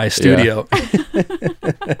trailer in my studio.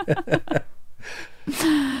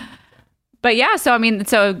 But yeah, so I mean,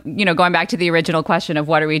 you know, going back to the original question of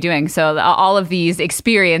what are we doing? So all of these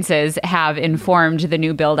experiences have informed the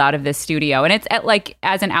new build out of this studio. And it's like,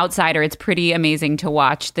 as an outsider, it's pretty amazing to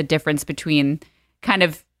watch the difference between kind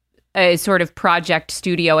of a sort of project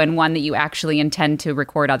studio and one that you actually intend to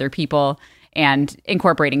record other people, and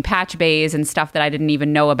incorporating patch bays and stuff that I didn't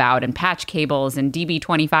even know about, and patch cables and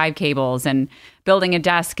DB25 cables, and building a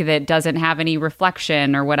desk that doesn't have any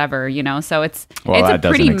reflection or whatever, you know? So it's a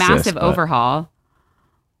pretty massive overhaul.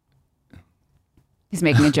 He's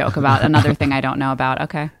making a joke about another thing I don't know about.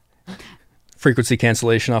 Okay. Frequency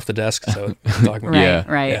cancellation off the desk. So talking about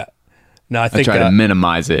right. Yeah. No, I think I try to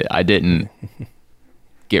minimize it. I didn't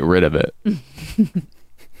get rid of it.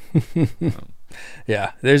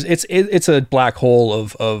 Yeah, it's a black hole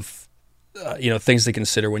of you know, things to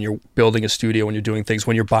consider when you're building a studio, when you're doing things,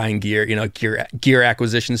 when you're buying gear. You know, gear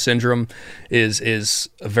acquisition syndrome is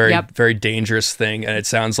a very very dangerous thing, and it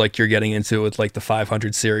sounds like you're getting into it with like the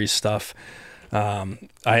 500 series stuff.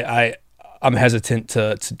 I'm hesitant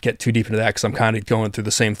to get too deep into that, because I'm kind of going through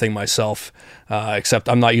the same thing myself, except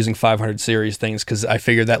I'm not using 500 series things, because I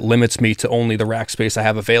figure that limits me to only the rack space I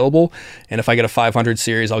have available. And if I get a 500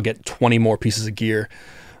 series, I'll get 20 more pieces of gear,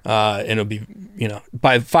 and it'll be, you know,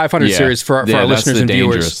 by 500 series for our listeners and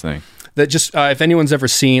viewers. Thing. That just if anyone's ever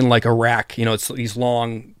seen like a rack, you know, it's these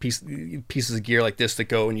long pieces of gear like this that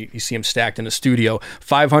go, and you see them stacked in a studio.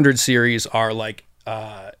 500 series are like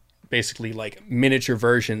basically like miniature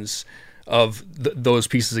versions of those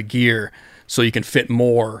pieces of gear, so you can fit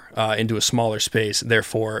more into a smaller space.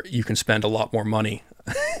 Therefore, you can spend a lot more money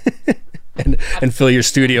and fill your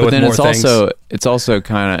studio with more things. It's also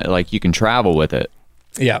kind of like you can travel with it.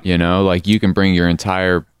 Yeah, you know, like you can bring your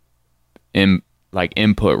entire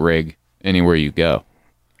input rig anywhere you go.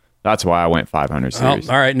 That's why I went 500 series.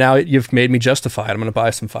 All right, now you've made me justify it. I'm going to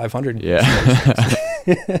buy some 500. Yeah.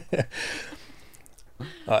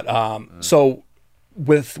 So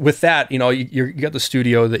with that, you know, you got the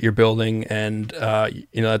studio that you're building, and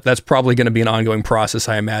you know, that's probably going to be an ongoing process,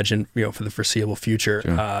 I imagine, you know, for the foreseeable future.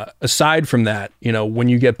 Sure. Aside from that, you know, when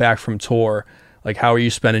you get back from tour, like, how are you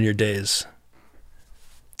spending your days?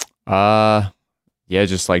 Yeah,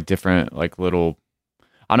 just like different, like little.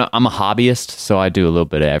 I'm a hobbyist, so I do a little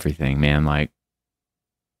bit of everything, man. Like,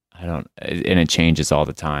 and it changes all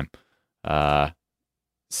the time.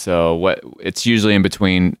 So it's usually in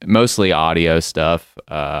between, mostly audio stuff.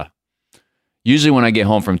 Usually when I get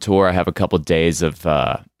home from tour, I have a couple of days of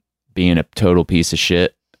being a total piece of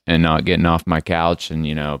shit and not getting off my couch and,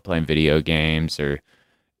 you know, playing video games or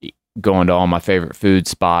going to all my favorite food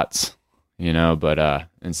spots, you know, but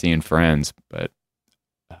and seeing friends. But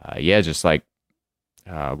yeah, just like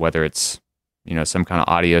whether it's, you know, some kind of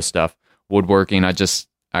audio stuff, woodworking. I just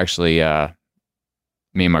actually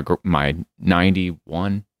me and my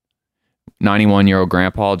 91-year-old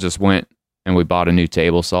grandpa just went and we bought a new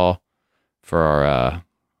table saw for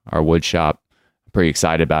our wood shop. I'm pretty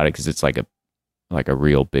excited about it because it's like a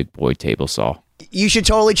real big boy table saw. You should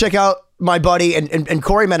totally check out my buddy, and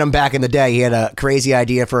Corey met him back in the day. He had a crazy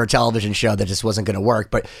idea for a television show that just wasn't going to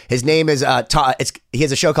work, but his name is he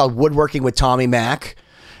has a show called Woodworking with Tommy Mack,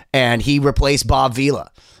 and he replaced Bob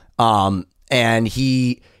Vila. And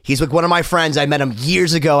he's like one of my friends. I met him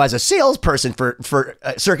years ago as a salesperson for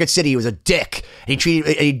Circuit City. He was a dick.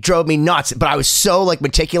 He drove me nuts, but I was so like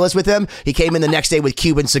meticulous with him. He came in the next day with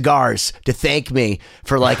Cuban cigars to thank me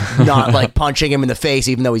for like not like punching him in the face,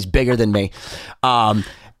 even though he's bigger than me.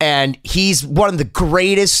 And he's one of the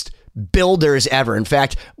greatest builders ever. In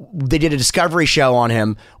fact, they did a Discovery show on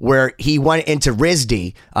him where he went into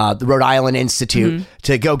RISD, the Rhode Island Institute,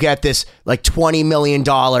 to go get this like $20 million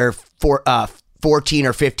 14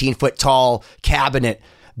 or 15 foot tall cabinet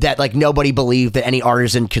that like nobody believed that any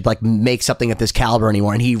artisan could like make something at this caliber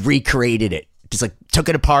anymore, and he recreated it. Just like took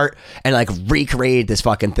it apart and like recreated this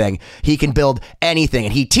fucking thing. He can build anything,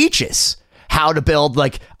 and he teaches how to build.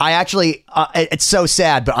 Like I actually, it's so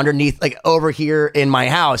sad, but underneath, like over here in my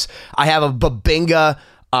house, I have a Babinga.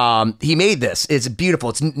 He made this. It's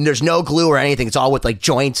beautiful. There's no glue or anything. It's all with like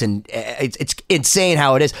joints, and it's insane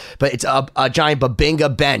how it is. But it's a giant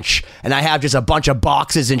Babinga bench, and I have just a bunch of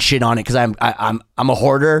boxes and shit on it because I'm a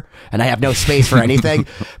hoarder and I have no space for anything.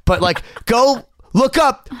 But like, go look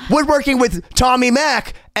up Woodworking with Tommy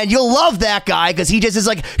Mac, and you'll love that guy because he just is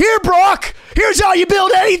like, here, Brock, here's how you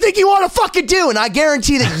build anything you want to fucking do. And I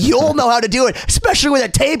guarantee that you'll know how to do it, especially with a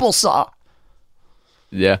table saw.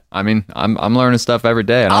 Yeah, I mean, I'm learning stuff every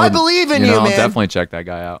day. And I believe in you, I'll man. definitely check that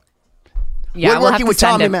guy out. Yeah, we'll have to with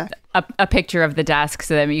send Tommy Mac. a picture of the desk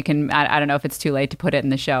so that you can, I don't know if it's too late to put it in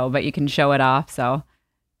the show, but you can show it off. So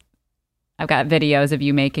I've got videos of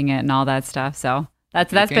you making it and all that stuff. So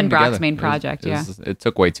that's been Brock's main project. It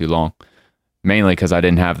took way too long, mainly because I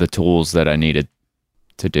didn't have the tools that I needed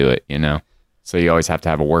to do it, So you always have to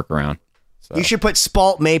have a workaround. So. You should put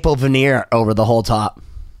spalt maple veneer over the whole top.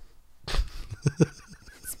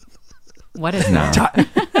 What is that?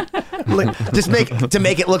 Just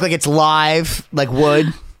make it look like it's live, like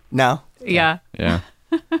wood. No. Yeah.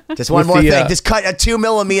 Just one more thing. Just cut a 2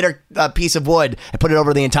 millimeter piece of wood and put it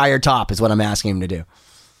over the entire top. Is what I'm asking him to do.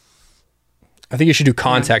 I think you should do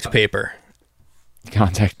contact paper.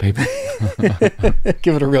 Contact paper.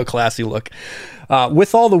 Give it a real classy look.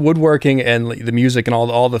 With all the woodworking and the music and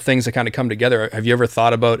all the things that kind of come together, have you ever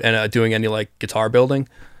thought about doing any like guitar building?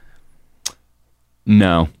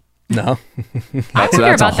 No. No. That's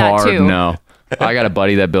a hard that too. no. I got a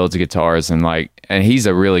buddy that builds guitars and he's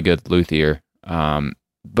a really good luthier. But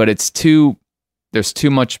there's too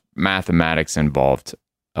much mathematics involved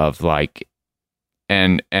of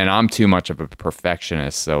and I'm too much of a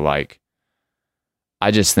perfectionist. So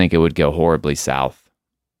I just think it would go horribly south,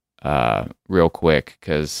 real quick.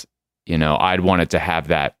 'Cause I'd want it to have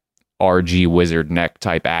that RG wizard neck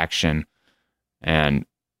type action, and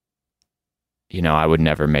I would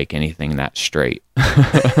never make anything that straight.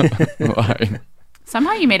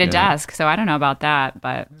 Somehow you made a desk, so I don't know about that,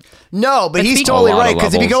 but no, but he's totally right,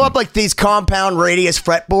 because if you go up these compound radius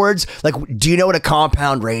fretboards, do you know what a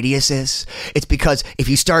compound radius is? It's because if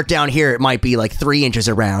you start down here, it might be 3 inches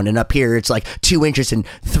around, and up here it's 2 inches and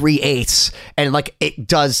 3/8, and it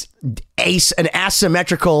does an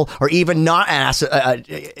asymmetrical or even not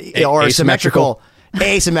or symmetrical.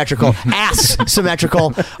 Asymmetrical,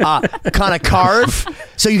 symmetrical kind of carve,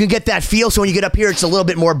 so you can get that feel. So when you get up here, it's a little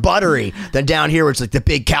bit more buttery than down here, where it's the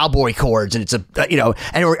big cowboy chords, and it's And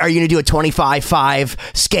are you going to do a 25/5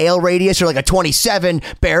 scale radius, or a 27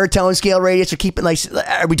 baritone scale radius, or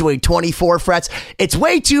are we doing 24 frets? It's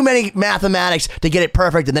way too many mathematics to get it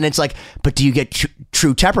perfect. And then it's but do you get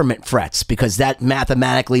true temperament frets, because that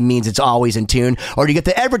mathematically means it's always in tune, or do you get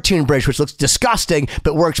the Evertune bridge, which looks disgusting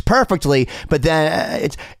but works perfectly, but then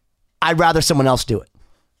I'd rather someone else do it.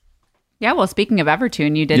 Yeah, well, speaking of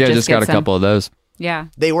Evertune, you did just got a couple of those. Yeah.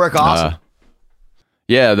 They work awesome.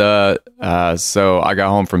 So I got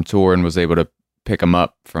home from tour and was able to pick them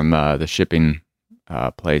up from the shipping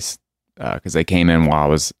place, because they came in while I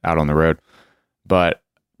was out on the road. But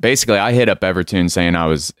basically, I hit up Evertune saying I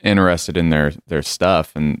was interested in their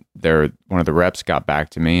stuff, and one of the reps got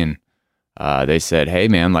back to me, and they said, "Hey,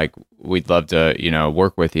 man, we'd love to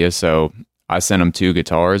work with you." So I sent them 2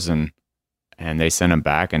 guitars, and they sent them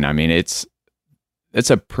back. And I mean, it's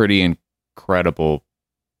a pretty incredible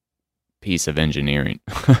piece of engineering,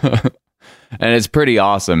 and it's pretty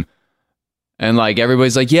awesome. And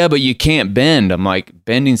everybody's like, "Yeah, but you can't bend." I'm like,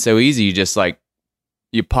 bending's so easy. You just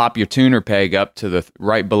you pop your tuner peg up to the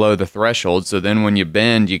right below the threshold. So then when you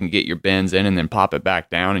bend, you can get your bends in and then pop it back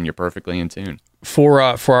down, and you're perfectly in tune. For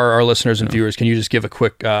our listeners and viewers, can you just give a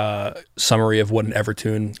quick summary of what an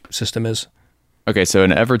Evertune system is? Okay, so an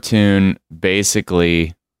Evertune,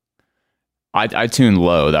 basically, I tune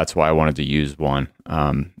low. That's why I wanted to use one.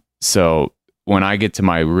 So when I get to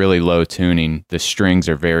my really low tuning, the strings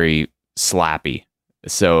are very slappy.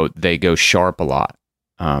 So they go sharp a lot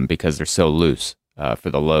because they're so loose for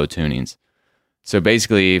the low tunings. So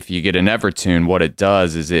basically, if you get an Evertune, what it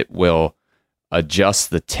does is it will adjust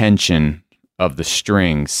the tension of the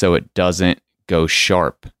string so it doesn't go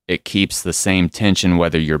sharp. It keeps the same tension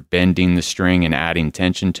whether you're bending the string and adding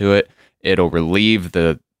tension to it. It'll relieve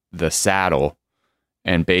the saddle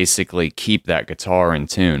and basically keep that guitar in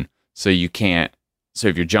tune. So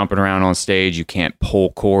if you're jumping around on stage, you can't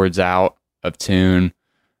pull chords out of tune.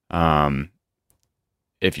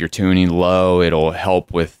 If you're tuning low, it'll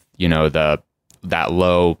help with the that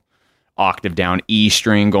low octave down E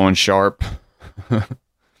string going sharp.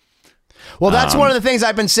 Well, that's one of the things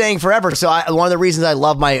I've been saying forever. So one of the reasons I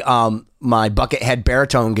love my my Buckethead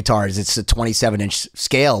baritone guitars, it's a 27-inch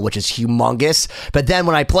scale, which is humongous. But then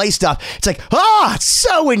when I play stuff, it's like, it's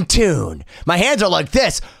so in tune. My hands are like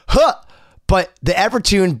this, But the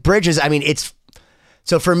Evertune bridges, I mean,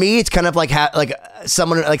 so for me, it's kind of like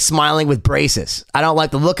someone like smiling with braces. I don't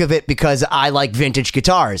like the look of it because I like vintage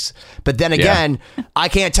guitars. But then again, I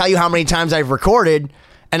can't tell you how many times I've recorded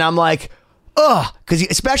and I'm like, because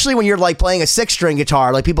especially when you're like playing a 6-string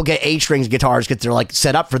guitar, like people get 8-string guitars because they're like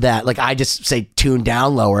set up for that. Like I just say tune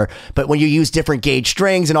down lower, but when you use different gauge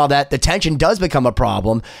strings and all that, the tension does become a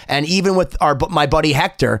problem. And even with my buddy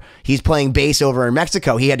Hector, he's playing bass over in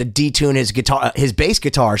Mexico. He had to detune his bass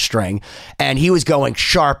guitar string, and he was going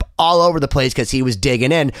sharp all over the place because he was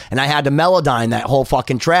digging in. And I had to melodyne that whole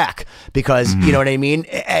fucking track because you know what I mean.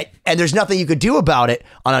 And there's nothing you could do about it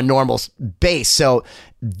on a normal bass. So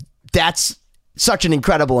that's such an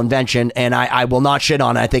incredible invention, and I will not shit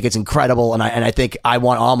on it. I think it's incredible, and I think I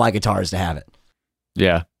want all my guitars to have it.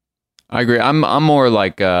 Yeah, I agree. I'm more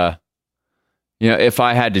like, if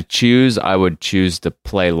I had to choose, I would choose to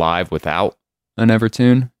play live without an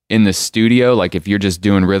Evertune. In the studio, like if you're just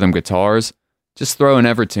doing rhythm guitars, just throw an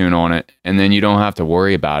Evertune on it, and then you don't have to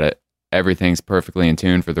worry about it. Everything's perfectly in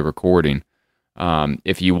tune for the recording.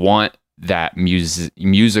 If you want that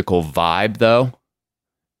musical vibe, though,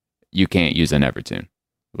 you can't use an Evertune.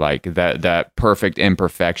 Like that perfect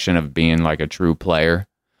imperfection of being like a true player,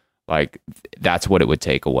 like that's what it would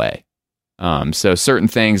take away. So certain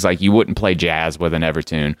things, like you wouldn't play jazz with an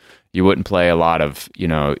Evertune. You wouldn't play a lot of,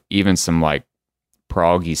 even some like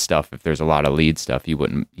proggy stuff. If there's a lot of lead stuff, you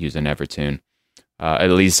wouldn't use an Evertune, at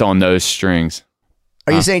least on those strings.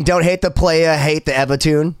 Are you saying don't hate the playa, hate the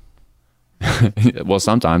Evertune? Well,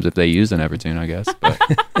 sometimes if they use an Evertune, I guess.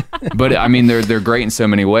 But I mean, they're great in so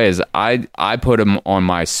many ways. I put them on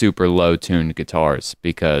my super low tuned guitars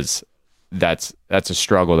because that's a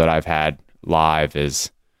struggle that I've had live is,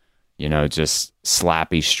 just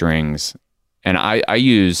slappy strings. And I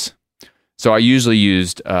usually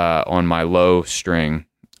used on my low string,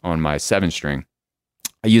 on my 7-string,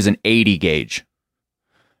 I use an 80 gauge.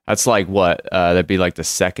 That's like what? That'd be like the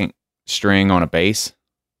 2nd string on a bass.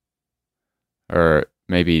 Or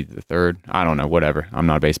maybe the 3rd. I don't know. Whatever. I'm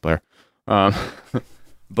not a bass player. But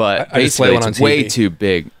basically, it's way too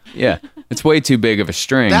big. Yeah, it's way too big of a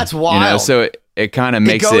string. That's wild. So it kind of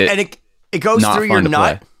makes it. And it goes through your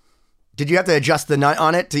nut. Did you have to adjust the nut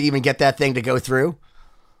on it to even get that thing to go through?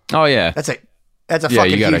 Oh yeah, that's a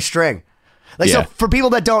fucking huge string. So for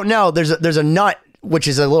people that don't know, there's a nut, which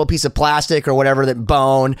is a little piece of plastic or whatever, that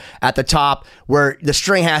bone at the top where the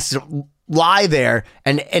string has to lie there,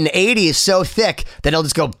 and 80 is so thick that it'll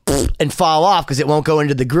just go and fall off because it won't go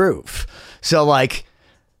into the groove. So like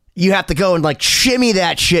you have to go and like shimmy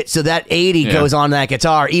that shit so that 80 goes on that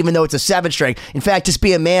guitar, even though it's a 7-string. In fact, just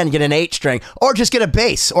be a man and get an 8-string, or just get a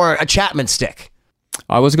bass or a Chapman stick.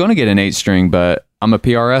 I was going to get an 8-string, but I'm a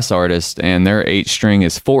PRS artist and their 8-string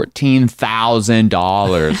is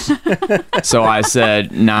 $14,000. So I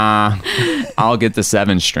said, nah, I'll get the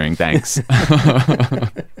 7-string, thanks.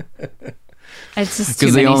 It's just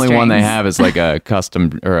because the only one they have is like a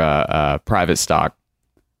custom or a private stock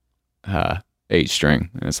 8-string,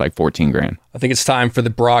 and it's like $14,000. I think it's time for the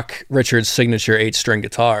Brock Richards signature 8-string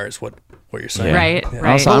guitar. Is what you're saying, right? Yeah.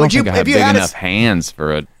 Right. Also, I don't think I have big enough hands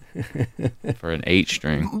for an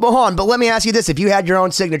 8-string. Hold on, but let me ask you this: if you had your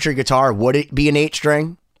own signature guitar, would it be an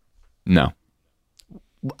 8-string? No.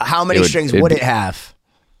 How many strings would it have?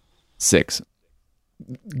 6.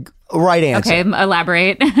 Right answer. Okay,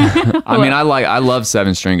 elaborate. I mean, I love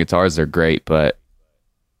 7-string guitars. They're great, but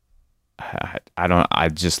I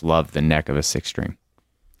just love the neck of a 6-string.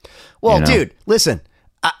 Well, dude, listen,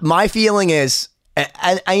 my feeling is,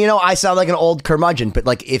 and I sound like an old curmudgeon, but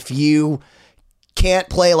like if you can't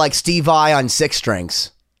play like Steve Vai on 6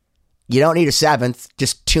 strings, you don't need a 7th.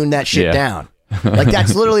 Just tune that shit down. Like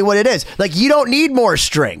that's literally what it is. Like you don't need more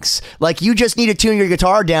strings. Like you just need to tune your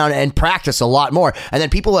guitar down and practice a lot more. And then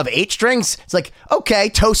people who have 8 strings, it's like, okay,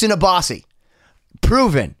 Tosin Abasi,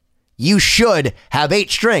 proven. You should have 8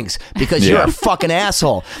 strings because you're a fucking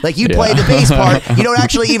asshole. Like you play the bass part, you don't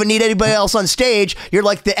actually even need anybody else on stage. You're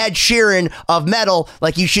like the Ed Sheeran of metal.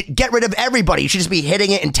 Like you should get rid of everybody. You should just be hitting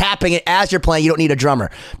it and tapping it as you're playing. You don't need a drummer.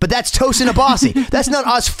 But that's Tosin Abasi. That's not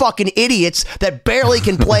us fucking idiots that barely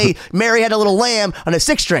can play Mary Had a Little Lamb on a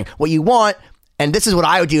 6-string. What you want, and this is what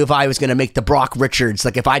I would do if I was going to make the Brock Richards.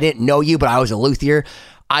 Like if I didn't know you, but I was a luthier,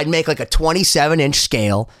 I'd make like a 27-inch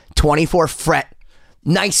scale, 24 fret,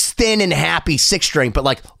 nice, thin, and happy 6-string, but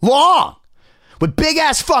like long, with big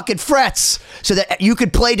ass fucking frets so that you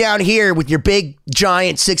could play down here with your big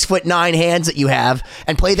giant 6'9" hands that you have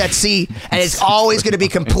and play that C, and it's always going to be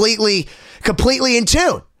completely in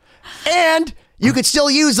tune. And you could still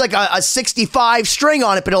use like a 65 string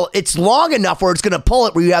on it, but it's long enough where it's going to pull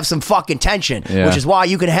it where you have some fucking tension, which is why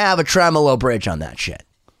you can have a tremolo bridge on that shit.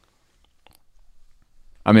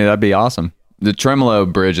 I mean, that'd be awesome. The tremolo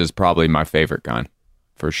bridge is probably my favorite kind,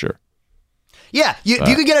 for sure. Yeah, you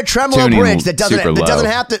could get a tremolo bridge that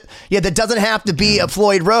doesn't have to be a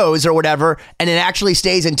Floyd Rose or whatever, and it actually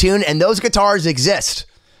stays in tune. And those guitars exist.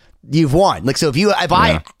 You've won. Like, so if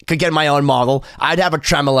I could get my own model, I'd have a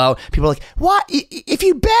tremolo. People are like, what? If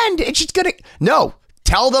you bend, it's just gonna. No,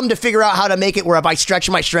 tell them to figure out how to make it where if I stretch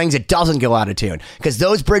my strings, it doesn't go out of tune, because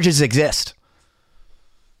those bridges exist.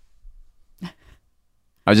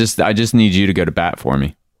 I just need you to go to bat for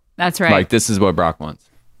me. That's right. Like, this is what Brock wants.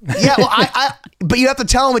 Yeah, well, but you have to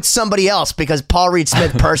tell him it's somebody else, because Paul Reed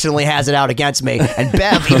Smith personally has it out against me, and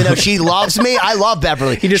Bev, even though she loves me, I love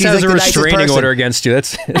Beverly. He just has a restraining order against you.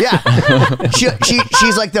 That's yeah.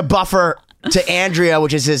 She's like the buffer to Andrea,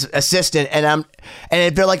 which is his assistant, and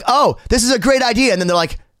they're like, "Oh, this is a great idea," and then they're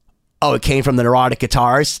like, "Oh, it came from the Neurotic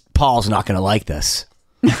Guitars. Paul's not going to like this."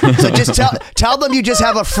 So just tell them you just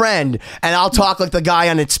have a friend, and I'll talk like the guy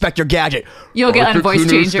on Inspector Gadget. You'll get a voice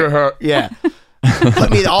changer. Yeah. Put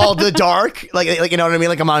me all the dark, like you know what I mean?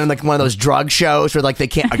 Like I'm on like one of those drug shows where like they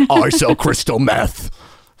can't. Like, I sell crystal meth.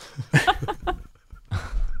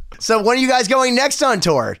 So when are you guys going next on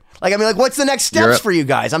tour? Like, I mean, like, what's the next steps for you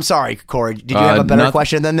guys? I'm sorry, Corey. Did you have a better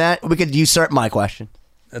question than that? We could usurp my question.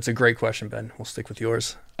 That's a great question, Ben. We'll stick with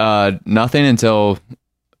yours. Nothing until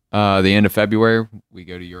the end of February. We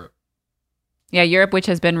go to Europe. Yeah, Europe, which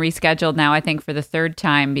has been rescheduled now, I think, for the third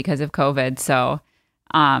time because of COVID. So,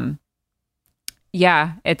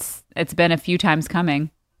 yeah, it's been a few times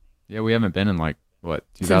coming. Yeah, we haven't been in like, what,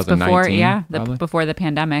 2019? Before the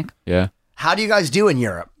pandemic. Yeah. How do you guys do in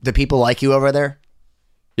Europe? Do people like you over there?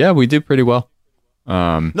 Yeah, we do pretty well.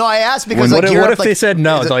 No, I asked because what Europe, if they said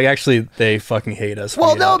no? Like, actually, they fucking hate us.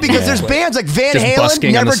 Well, no, because there's bands like Van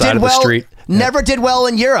Halen never did well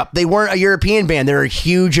in Europe. They weren't a European band. They're a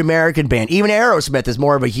huge American band. Even Aerosmith is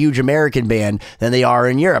more of a huge American band than they are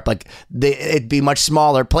in Europe. Like, it'd be much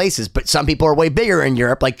smaller places, but some people are way bigger in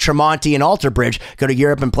Europe. Like Tremonti and Alter Bridge go to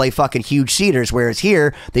Europe and play fucking huge theaters, whereas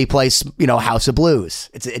here they play, House of Blues.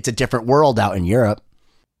 It's a different world out in Europe.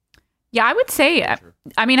 Yeah, I would say,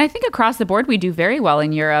 I mean, I think across the board we do very well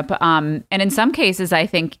in Europe. And in some cases, I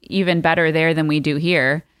think even better there than we do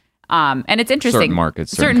here. And it's interesting.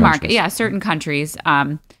 Certain markets. Yeah, certain countries.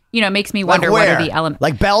 It makes me wonder what are the elements.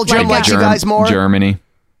 Like Belgium likes you guys more?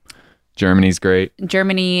 Germany's great.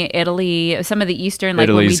 Germany, Italy, some of the Eastern, like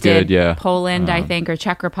Italy's when we did good, yeah. Poland, I think, or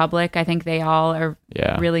Czech Republic. I think they all are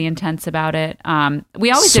really intense about it.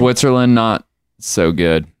 We always Switzerland, not so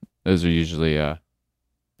good. Those are usually...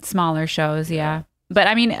 smaller shows, yeah. But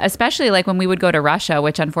I mean, especially like when we would go to Russia,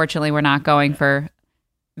 which unfortunately we're not going for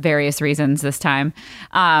various reasons this time.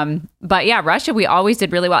 But yeah, Russia, we always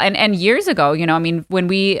did really well. And years ago,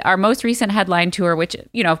 when our most recent headline tour, which,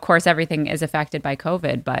 of course, everything is affected by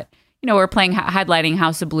COVID, but, we're playing headlining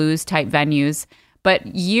House of Blues type venues. But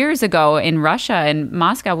years ago in Russia and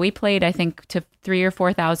Moscow, we played, I think, to 3,000 or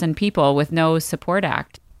 4,000 people with no support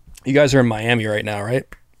act. You guys are in Miami right now, right?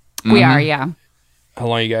 We are, yeah. How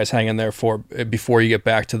long are you guys hanging there for before you get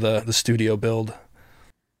back to the studio build?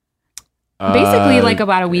 Basically like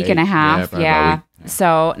about a week and a half. Yeah.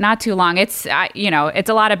 So not too long. It's, it's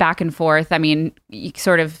a lot of back and forth. I mean,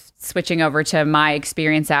 sort of switching over to my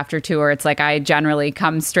experience after tour. It's like I generally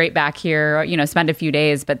come straight back here, spend a few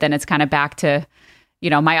days, but then it's kind of back to,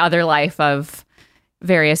 my other life of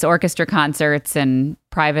various orchestra concerts and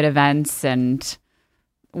private events and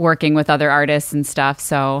working with other artists and stuff.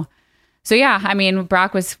 So yeah, I mean,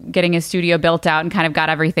 Brock was getting his studio built out and kind of got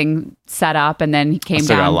everything set up, and then he came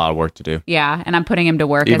down. Got a lot of work to do. Yeah, and I'm putting him to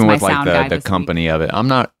work even as my with sound guy. The company of it. I'm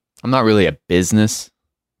not really a business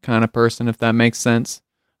kind of person, if that makes sense.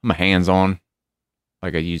 I'm a hands-on.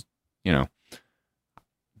 Like I use,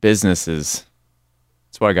 business is.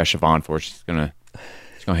 That's what I got Siobhan for. She's gonna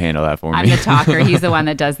handle that for me. I'm the talker. He's the one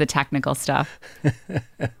that does the technical stuff.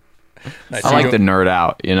 Nice. I like to nerd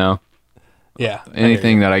out, Yeah.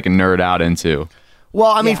 Anything that I can nerd out into.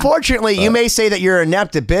 Well, I mean, fortunately, you may say that you're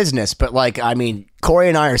inept at business, but like, I mean, Corey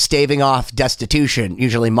and I are staving off destitution,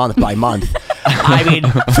 usually month by month. I mean,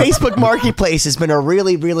 Facebook Marketplace has been a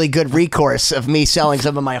really, really good recourse of me selling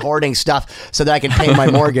some of my hoarding stuff so that I can pay my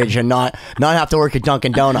mortgage and not have to work at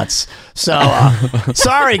Dunkin' Donuts. So,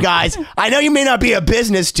 sorry, guys. I know you may not be a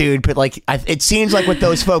business dude, but like, it seems like with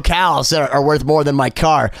those focals that are worth more than my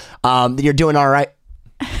car, you're doing all right.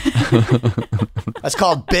 That's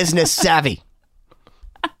called business savvy.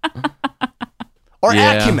 Or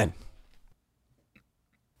acumen.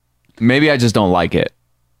 Maybe I just don't like it.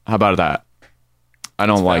 How about that? I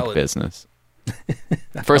don't like valid. Business.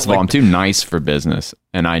 First of all, I'm too nice for business,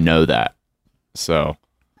 and I know that. So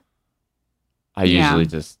I usually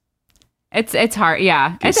just it's hard.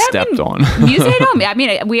 Yeah, get stepped on. Music. I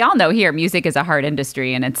mean, we all know here music is a hard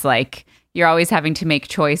industry, and it's like you're always having to make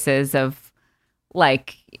choices of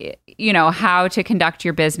like, you know, how to conduct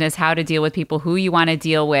your business, how to deal with people, who you want to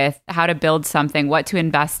deal with, how to build something, what to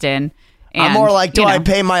invest in. And, I'm more like, do I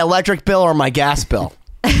pay my electric bill or my gas bill?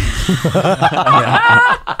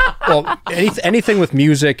 Well, anything with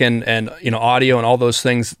music and you know, audio and all those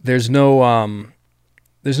things, there's no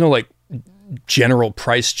like general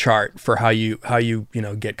price chart for how you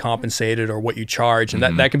know, get compensated or what you charge, and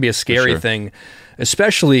that can be a scary thing,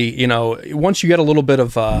 especially, you know, once you get a little bit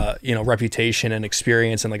of you know, reputation and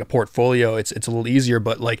experience and like a portfolio, it's a little easier.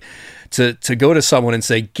 But like to go to someone and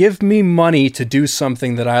say, give me money to do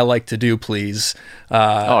something that I like to do, please.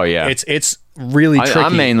 It's really tricky. I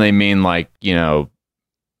mainly mean like, you know,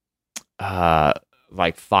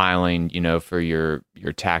 like filing, you know, for your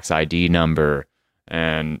tax ID number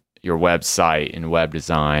and your website and web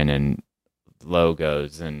design and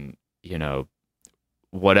logos and, you know,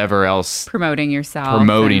 whatever else. Promoting yourself.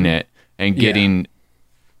 Promoting it and getting,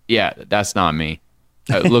 that's not me.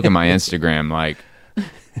 Look at my Instagram. Like,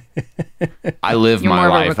 I live my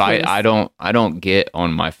life. I don't get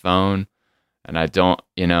on my phone, and I don't,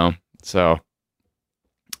 you know, so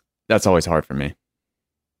that's always hard for me.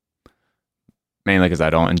 Mainly because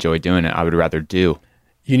I don't enjoy doing it. I would rather do.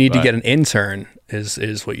 You need to get an intern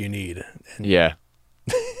is what you need. Yeah.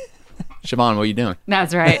 Siobhan, what are you doing?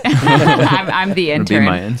 That's right. I'm the intern. Be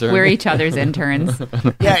my intern. We're each other's interns.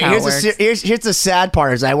 Yeah, here's the sad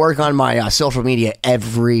part is I work on my social media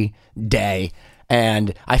every day,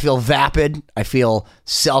 and I feel vapid. I feel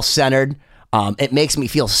self-centered. It makes me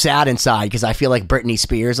feel sad inside because I feel like Britney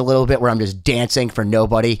Spears a little bit, where I'm just dancing for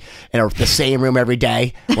nobody in the same room every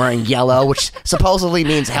day, wearing yellow, which supposedly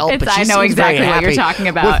means help. But I know exactly what you're talking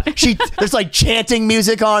about. There's like chanting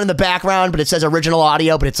music on in the background, but it says original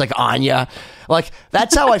audio, but it's like Anya. Like,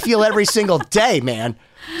 that's how I feel every single day, man.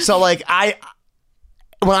 So like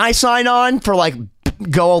when I sign on for like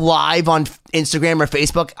go live on Instagram or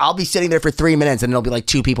Facebook, I'll be sitting there for 3 minutes and there'll be like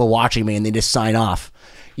 2 people watching me and they just sign off.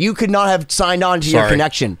 You could not have signed on to your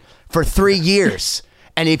connection for 3 years.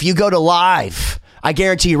 And if you go to live, I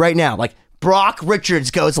guarantee you right now, like Brock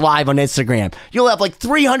Richards goes live on Instagram, you'll have like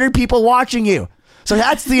 300 people watching you. So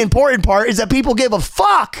that's the important part, is that people give a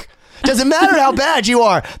fuck. Doesn't matter how bad you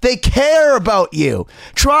are. They care about you.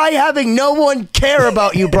 Try having no one care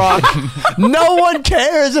about you, Brock. No one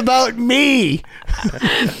cares about me.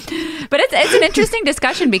 But it's an interesting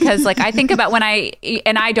discussion because like I think about when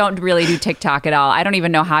I don't really do TikTok at all. I don't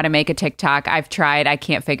even know how to make a TikTok. I've tried. I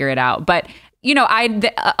can't figure it out. But, you know,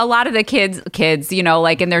 a lot of the kids, you know,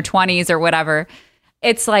 like in their 20s or whatever,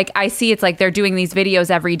 it's like I see it's like they're doing these videos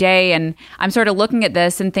every day, and I'm sort of looking at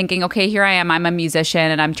this and thinking, okay, here I am. I'm a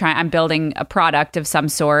musician and I'm building a product of some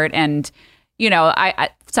sort. And, you know, I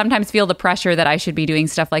sometimes feel the pressure that I should be doing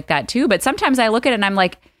stuff like that too. But sometimes I look at it and I'm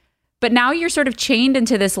like, but now you're sort of chained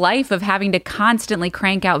into this life of having to constantly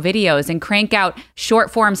crank out videos and crank out short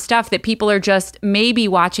form stuff that people are just maybe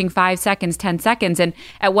watching 5 seconds, 10 seconds. And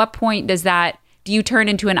at what point do you turn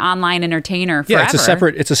into an online entertainer forever? Yeah,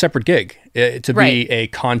 it's a separate gig to be a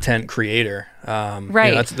content creator. Right.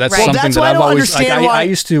 You know, that's right. something that's that why I've I don't always understand I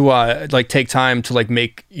used to like take time to like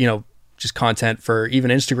make, you know, just content for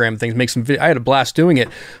even Instagram things, make some video. I had a blast doing it,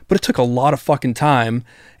 but it took a lot of fucking time,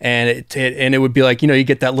 and it would be like, you know, you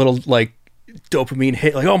get that little like dopamine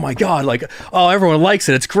hit, like, oh my God, like, oh, everyone likes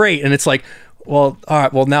it, it's great. And it's like, well, all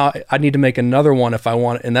right, well, now I need to make another one if I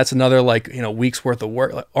want, and that's another like, you know, week's worth of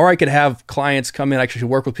work. Or I could have clients come in, I could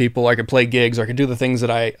work with people, or I could play gigs, or I could do the things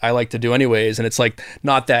that I like to do anyways. And it's like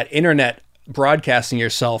not that internet broadcasting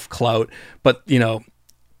yourself clout, but you know,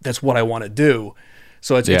 that's what I want to do.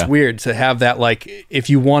 So it's weird to have that, like, if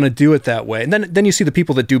you want to do it that way. And then you see the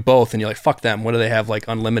people that do both and you're like, fuck them. What do they have, like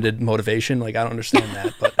unlimited motivation? Like, I don't understand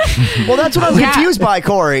that. But Well, that's what I'm confused by,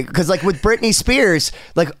 Corey. Because like with Britney Spears,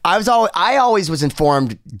 like I always was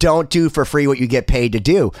informed, don't do for free what you get paid to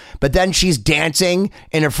do. But then she's dancing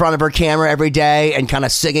in front of her camera every day and kind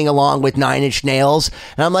of singing along with Nine Inch Nails,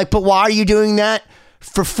 and I'm like, but why are you doing that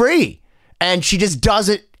for free? And she just does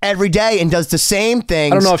it every day and does the same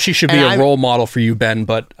thing. I don't know if she should be a role model for you, Ben,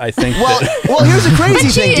 but I think well, here's the crazy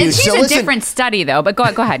thing, dude. She's a different study, though, but go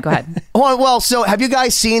ahead. Well, so have you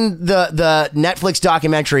guys seen the Netflix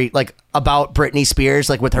documentary, like, about Britney Spears,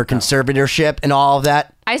 like with her conservatorship and all of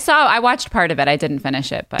that? I watched part of it. I didn't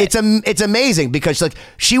finish it, but it's amazing because like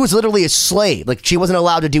she was literally a slave. Like she wasn't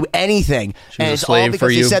allowed to do anything, and it's all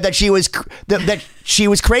because they said that she was that she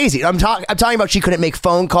was crazy. I'm talking about she couldn't make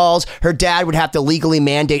phone calls. Her dad would have to legally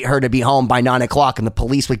mandate her to be home by 9 o'clock, and the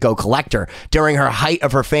police would go collect her during her height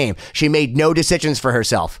of her fame. She made no decisions for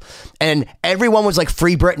herself, and everyone was like,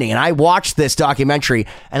 "Free Britney." And I watched this documentary,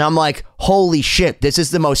 and I'm like, "Holy shit! This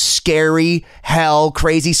is the most scary,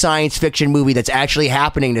 crazy science fiction movie that's actually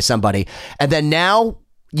happening to somebody." And then now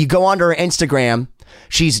you go onto her Instagram,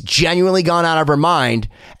 she's genuinely gone out of her mind,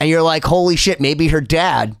 and you're like, holy shit, maybe her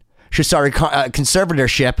dad should start a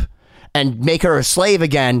conservatorship and make her a slave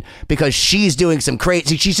again because she's doing some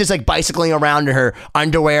crazy. She's just like bicycling around in her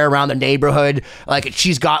underwear around the neighborhood. Like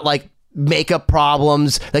she's got like makeup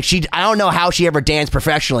problems. Like I don't know how she ever danced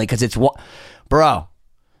professionally because it's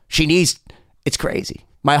crazy.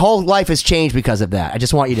 My whole life has changed because of that. I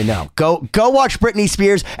just want you to know. Go watch Britney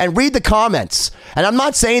Spears and read the comments. And I'm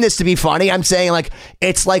not saying this to be funny. I'm saying like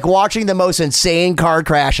it's like watching the most insane car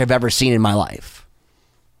crash I've ever seen in my life.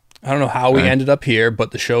 I don't know how we ended up here,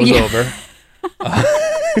 but the show's over.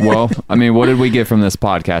 Well, I mean, what did we get from this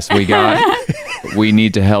podcast? We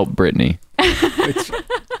need to help Britney.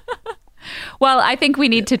 Well, I think we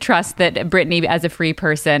need to trust that Britney, as a free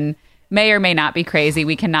person, may or may not be crazy.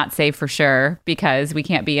 We cannot say for sure because we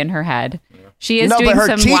can't be in her head. She is doing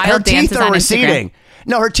some wild dances on Instagram.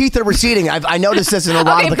 No, her teeth are receding. I noticed this in a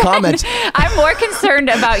lot of the comments. I'm more concerned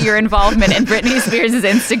about your involvement in Britney Spears'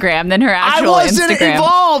 Instagram than her actual Instagram. I wasn't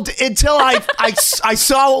involved until I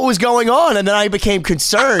saw what was going on, and then I became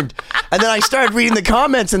concerned. And then I started reading the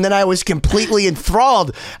comments, and then I was completely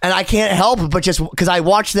enthralled. And I can't help but just because I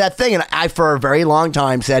watched that thing, and I, for a very long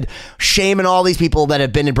time, said, shame on all these people that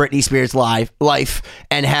have been in Britney Spears' life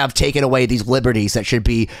and have taken away these liberties that should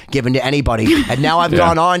be given to anybody. And now I've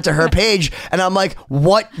gone on to her page, and I'm like,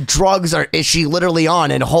 what drugs is she literally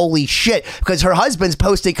on? And holy shit, because her husband's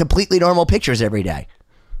posting completely normal pictures every day.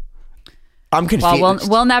 I'm confused. Well,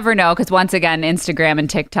 we'll never know because once again, Instagram and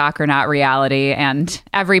TikTok are not reality, and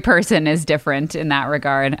every person is different in that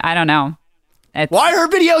regard. I don't know. Why are her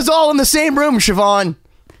videos all in the same room, Siobhan?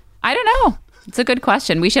 I don't know. It's a good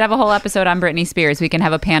question. We should have a whole episode on Britney Spears. We can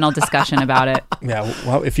have a panel discussion about it. Yeah.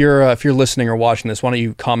 Well, if you're listening or watching this, why don't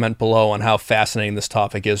you comment below on how fascinating this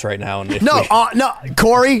topic is right now? And no,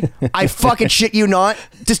 Corey, I fucking shit you not.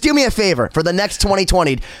 Just do me a favor for the next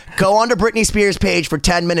 2020. Go onto Britney Spears' page for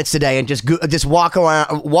 10 minutes today and just walk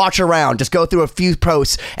around, watch around, just go through a few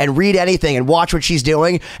posts and read anything and watch what she's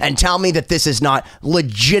doing and tell me that this is not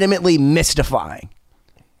legitimately mystifying.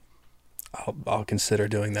 I'll consider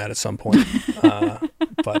doing that at some point.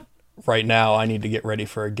 But right now I need to get ready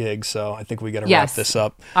for a gig, so I think we got to wrap this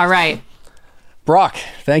up. All right. Brock,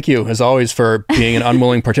 thank you as always for being an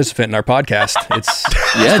unwilling participant in our podcast. It's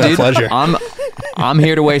a pleasure. I'm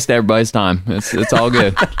here to waste everybody's time. It's all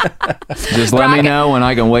good. Just let me know when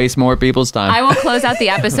I can waste more people's time. I will close out the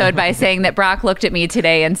episode by saying that Brock looked at me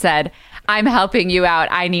today and said, I'm helping you out.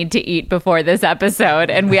 I need to eat before this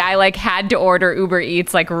episode. And I had to order Uber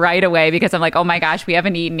Eats right away because I'm like, oh my gosh, we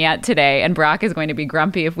haven't eaten yet today. And Brock is going to be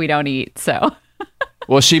grumpy if we don't eat. So,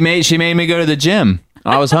 well, she made me go to the gym.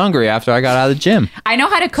 I was hungry after I got out of the gym. I know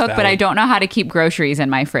how to cook, but I don't know how to keep groceries in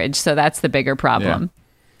my fridge. So that's the bigger problem. Yeah.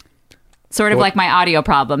 Sort of like my audio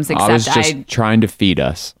problems, except I was just trying to feed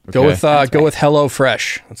us. Okay? Go with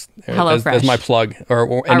HelloFresh. HelloFresh. As my plug,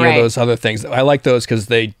 or any of those other things. I like those because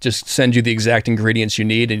they just send you the exact ingredients you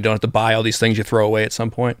need, and you don't have to buy all these things you throw away at some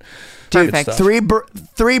point. Dude, three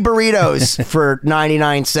burritos for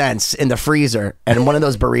 99 cents in the freezer, and one of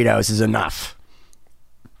those burritos is enough.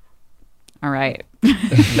 All right.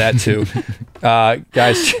 That too.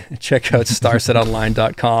 Guys, check out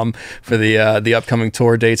starsetonline.com for the upcoming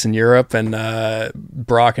tour dates in Europe. And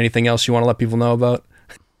Brock, anything else you want to let people know about?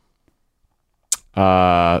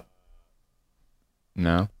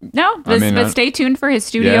 No. But stay tuned for his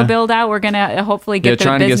studio build out. We're going to hopefully get the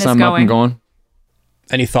business to get something going. Up and going.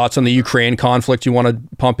 Any thoughts on the Ukraine conflict you want to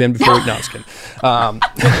pump in before? No, I'm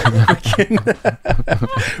just kidding.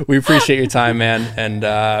 We appreciate your time, man, and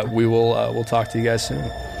we'll talk to you guys soon.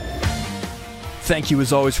 Thank you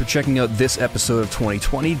as always for checking out this episode of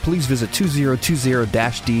 2020. Please visit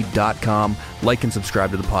 2020-d.com. Like and subscribe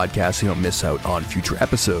to the podcast so you don't miss out on future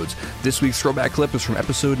episodes. This week's throwback clip is from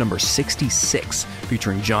episode number 66,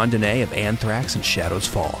 featuring John Dene of Anthrax and Shadows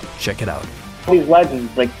Fall. Check it out. These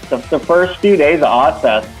legends, like the first few days of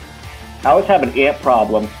Ozzfest, I was having amp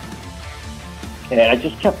problems. And I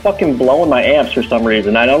just kept fucking blowing my amps for some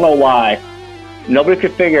reason. I don't know why. Nobody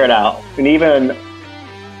could figure it out. And even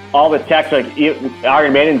all the techs, like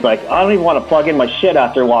Iron Maiden's like, I don't even want to plug in my shit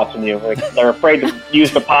after watching you. Like, they're afraid to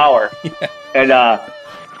use the power. Yeah. And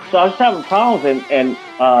so I was having problems. And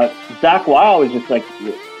Zach Weil was just like,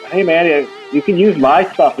 hey, man, you can use my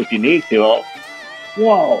stuff if you need to.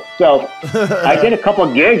 Whoa. So I did a couple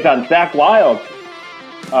of gigs on Zach Wild's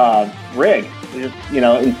rig. Just,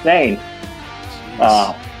 insane.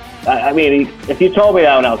 I mean, if you told me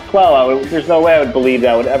that when I was 12, there's no way I would believe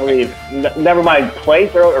that I would ever even, never mind play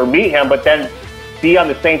or meet him, but then be on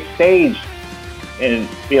the same stage and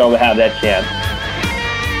be able to have that chance.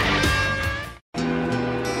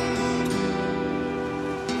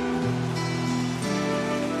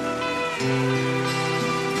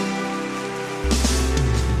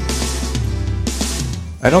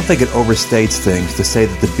 I don't think it overstates things to say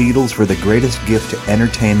that the Beatles were the greatest gift to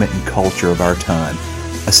entertainment and culture of our time,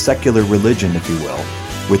 a secular religion, if you will,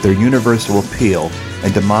 with their universal appeal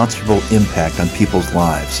and demonstrable impact on people's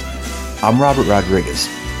lives. I'm Robert Rodriguez,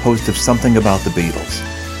 host of Something About the Beatles.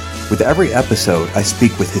 With every episode, I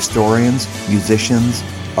speak with historians, musicians,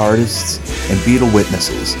 artists, and Beatle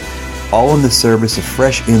witnesses, all in the service of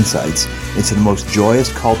fresh insights into the most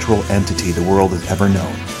joyous cultural entity the world has ever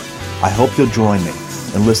known. I hope you'll join me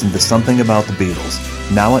and listen to Something About the Beatles,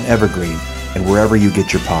 now on Evergreen and wherever you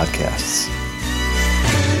get your podcasts.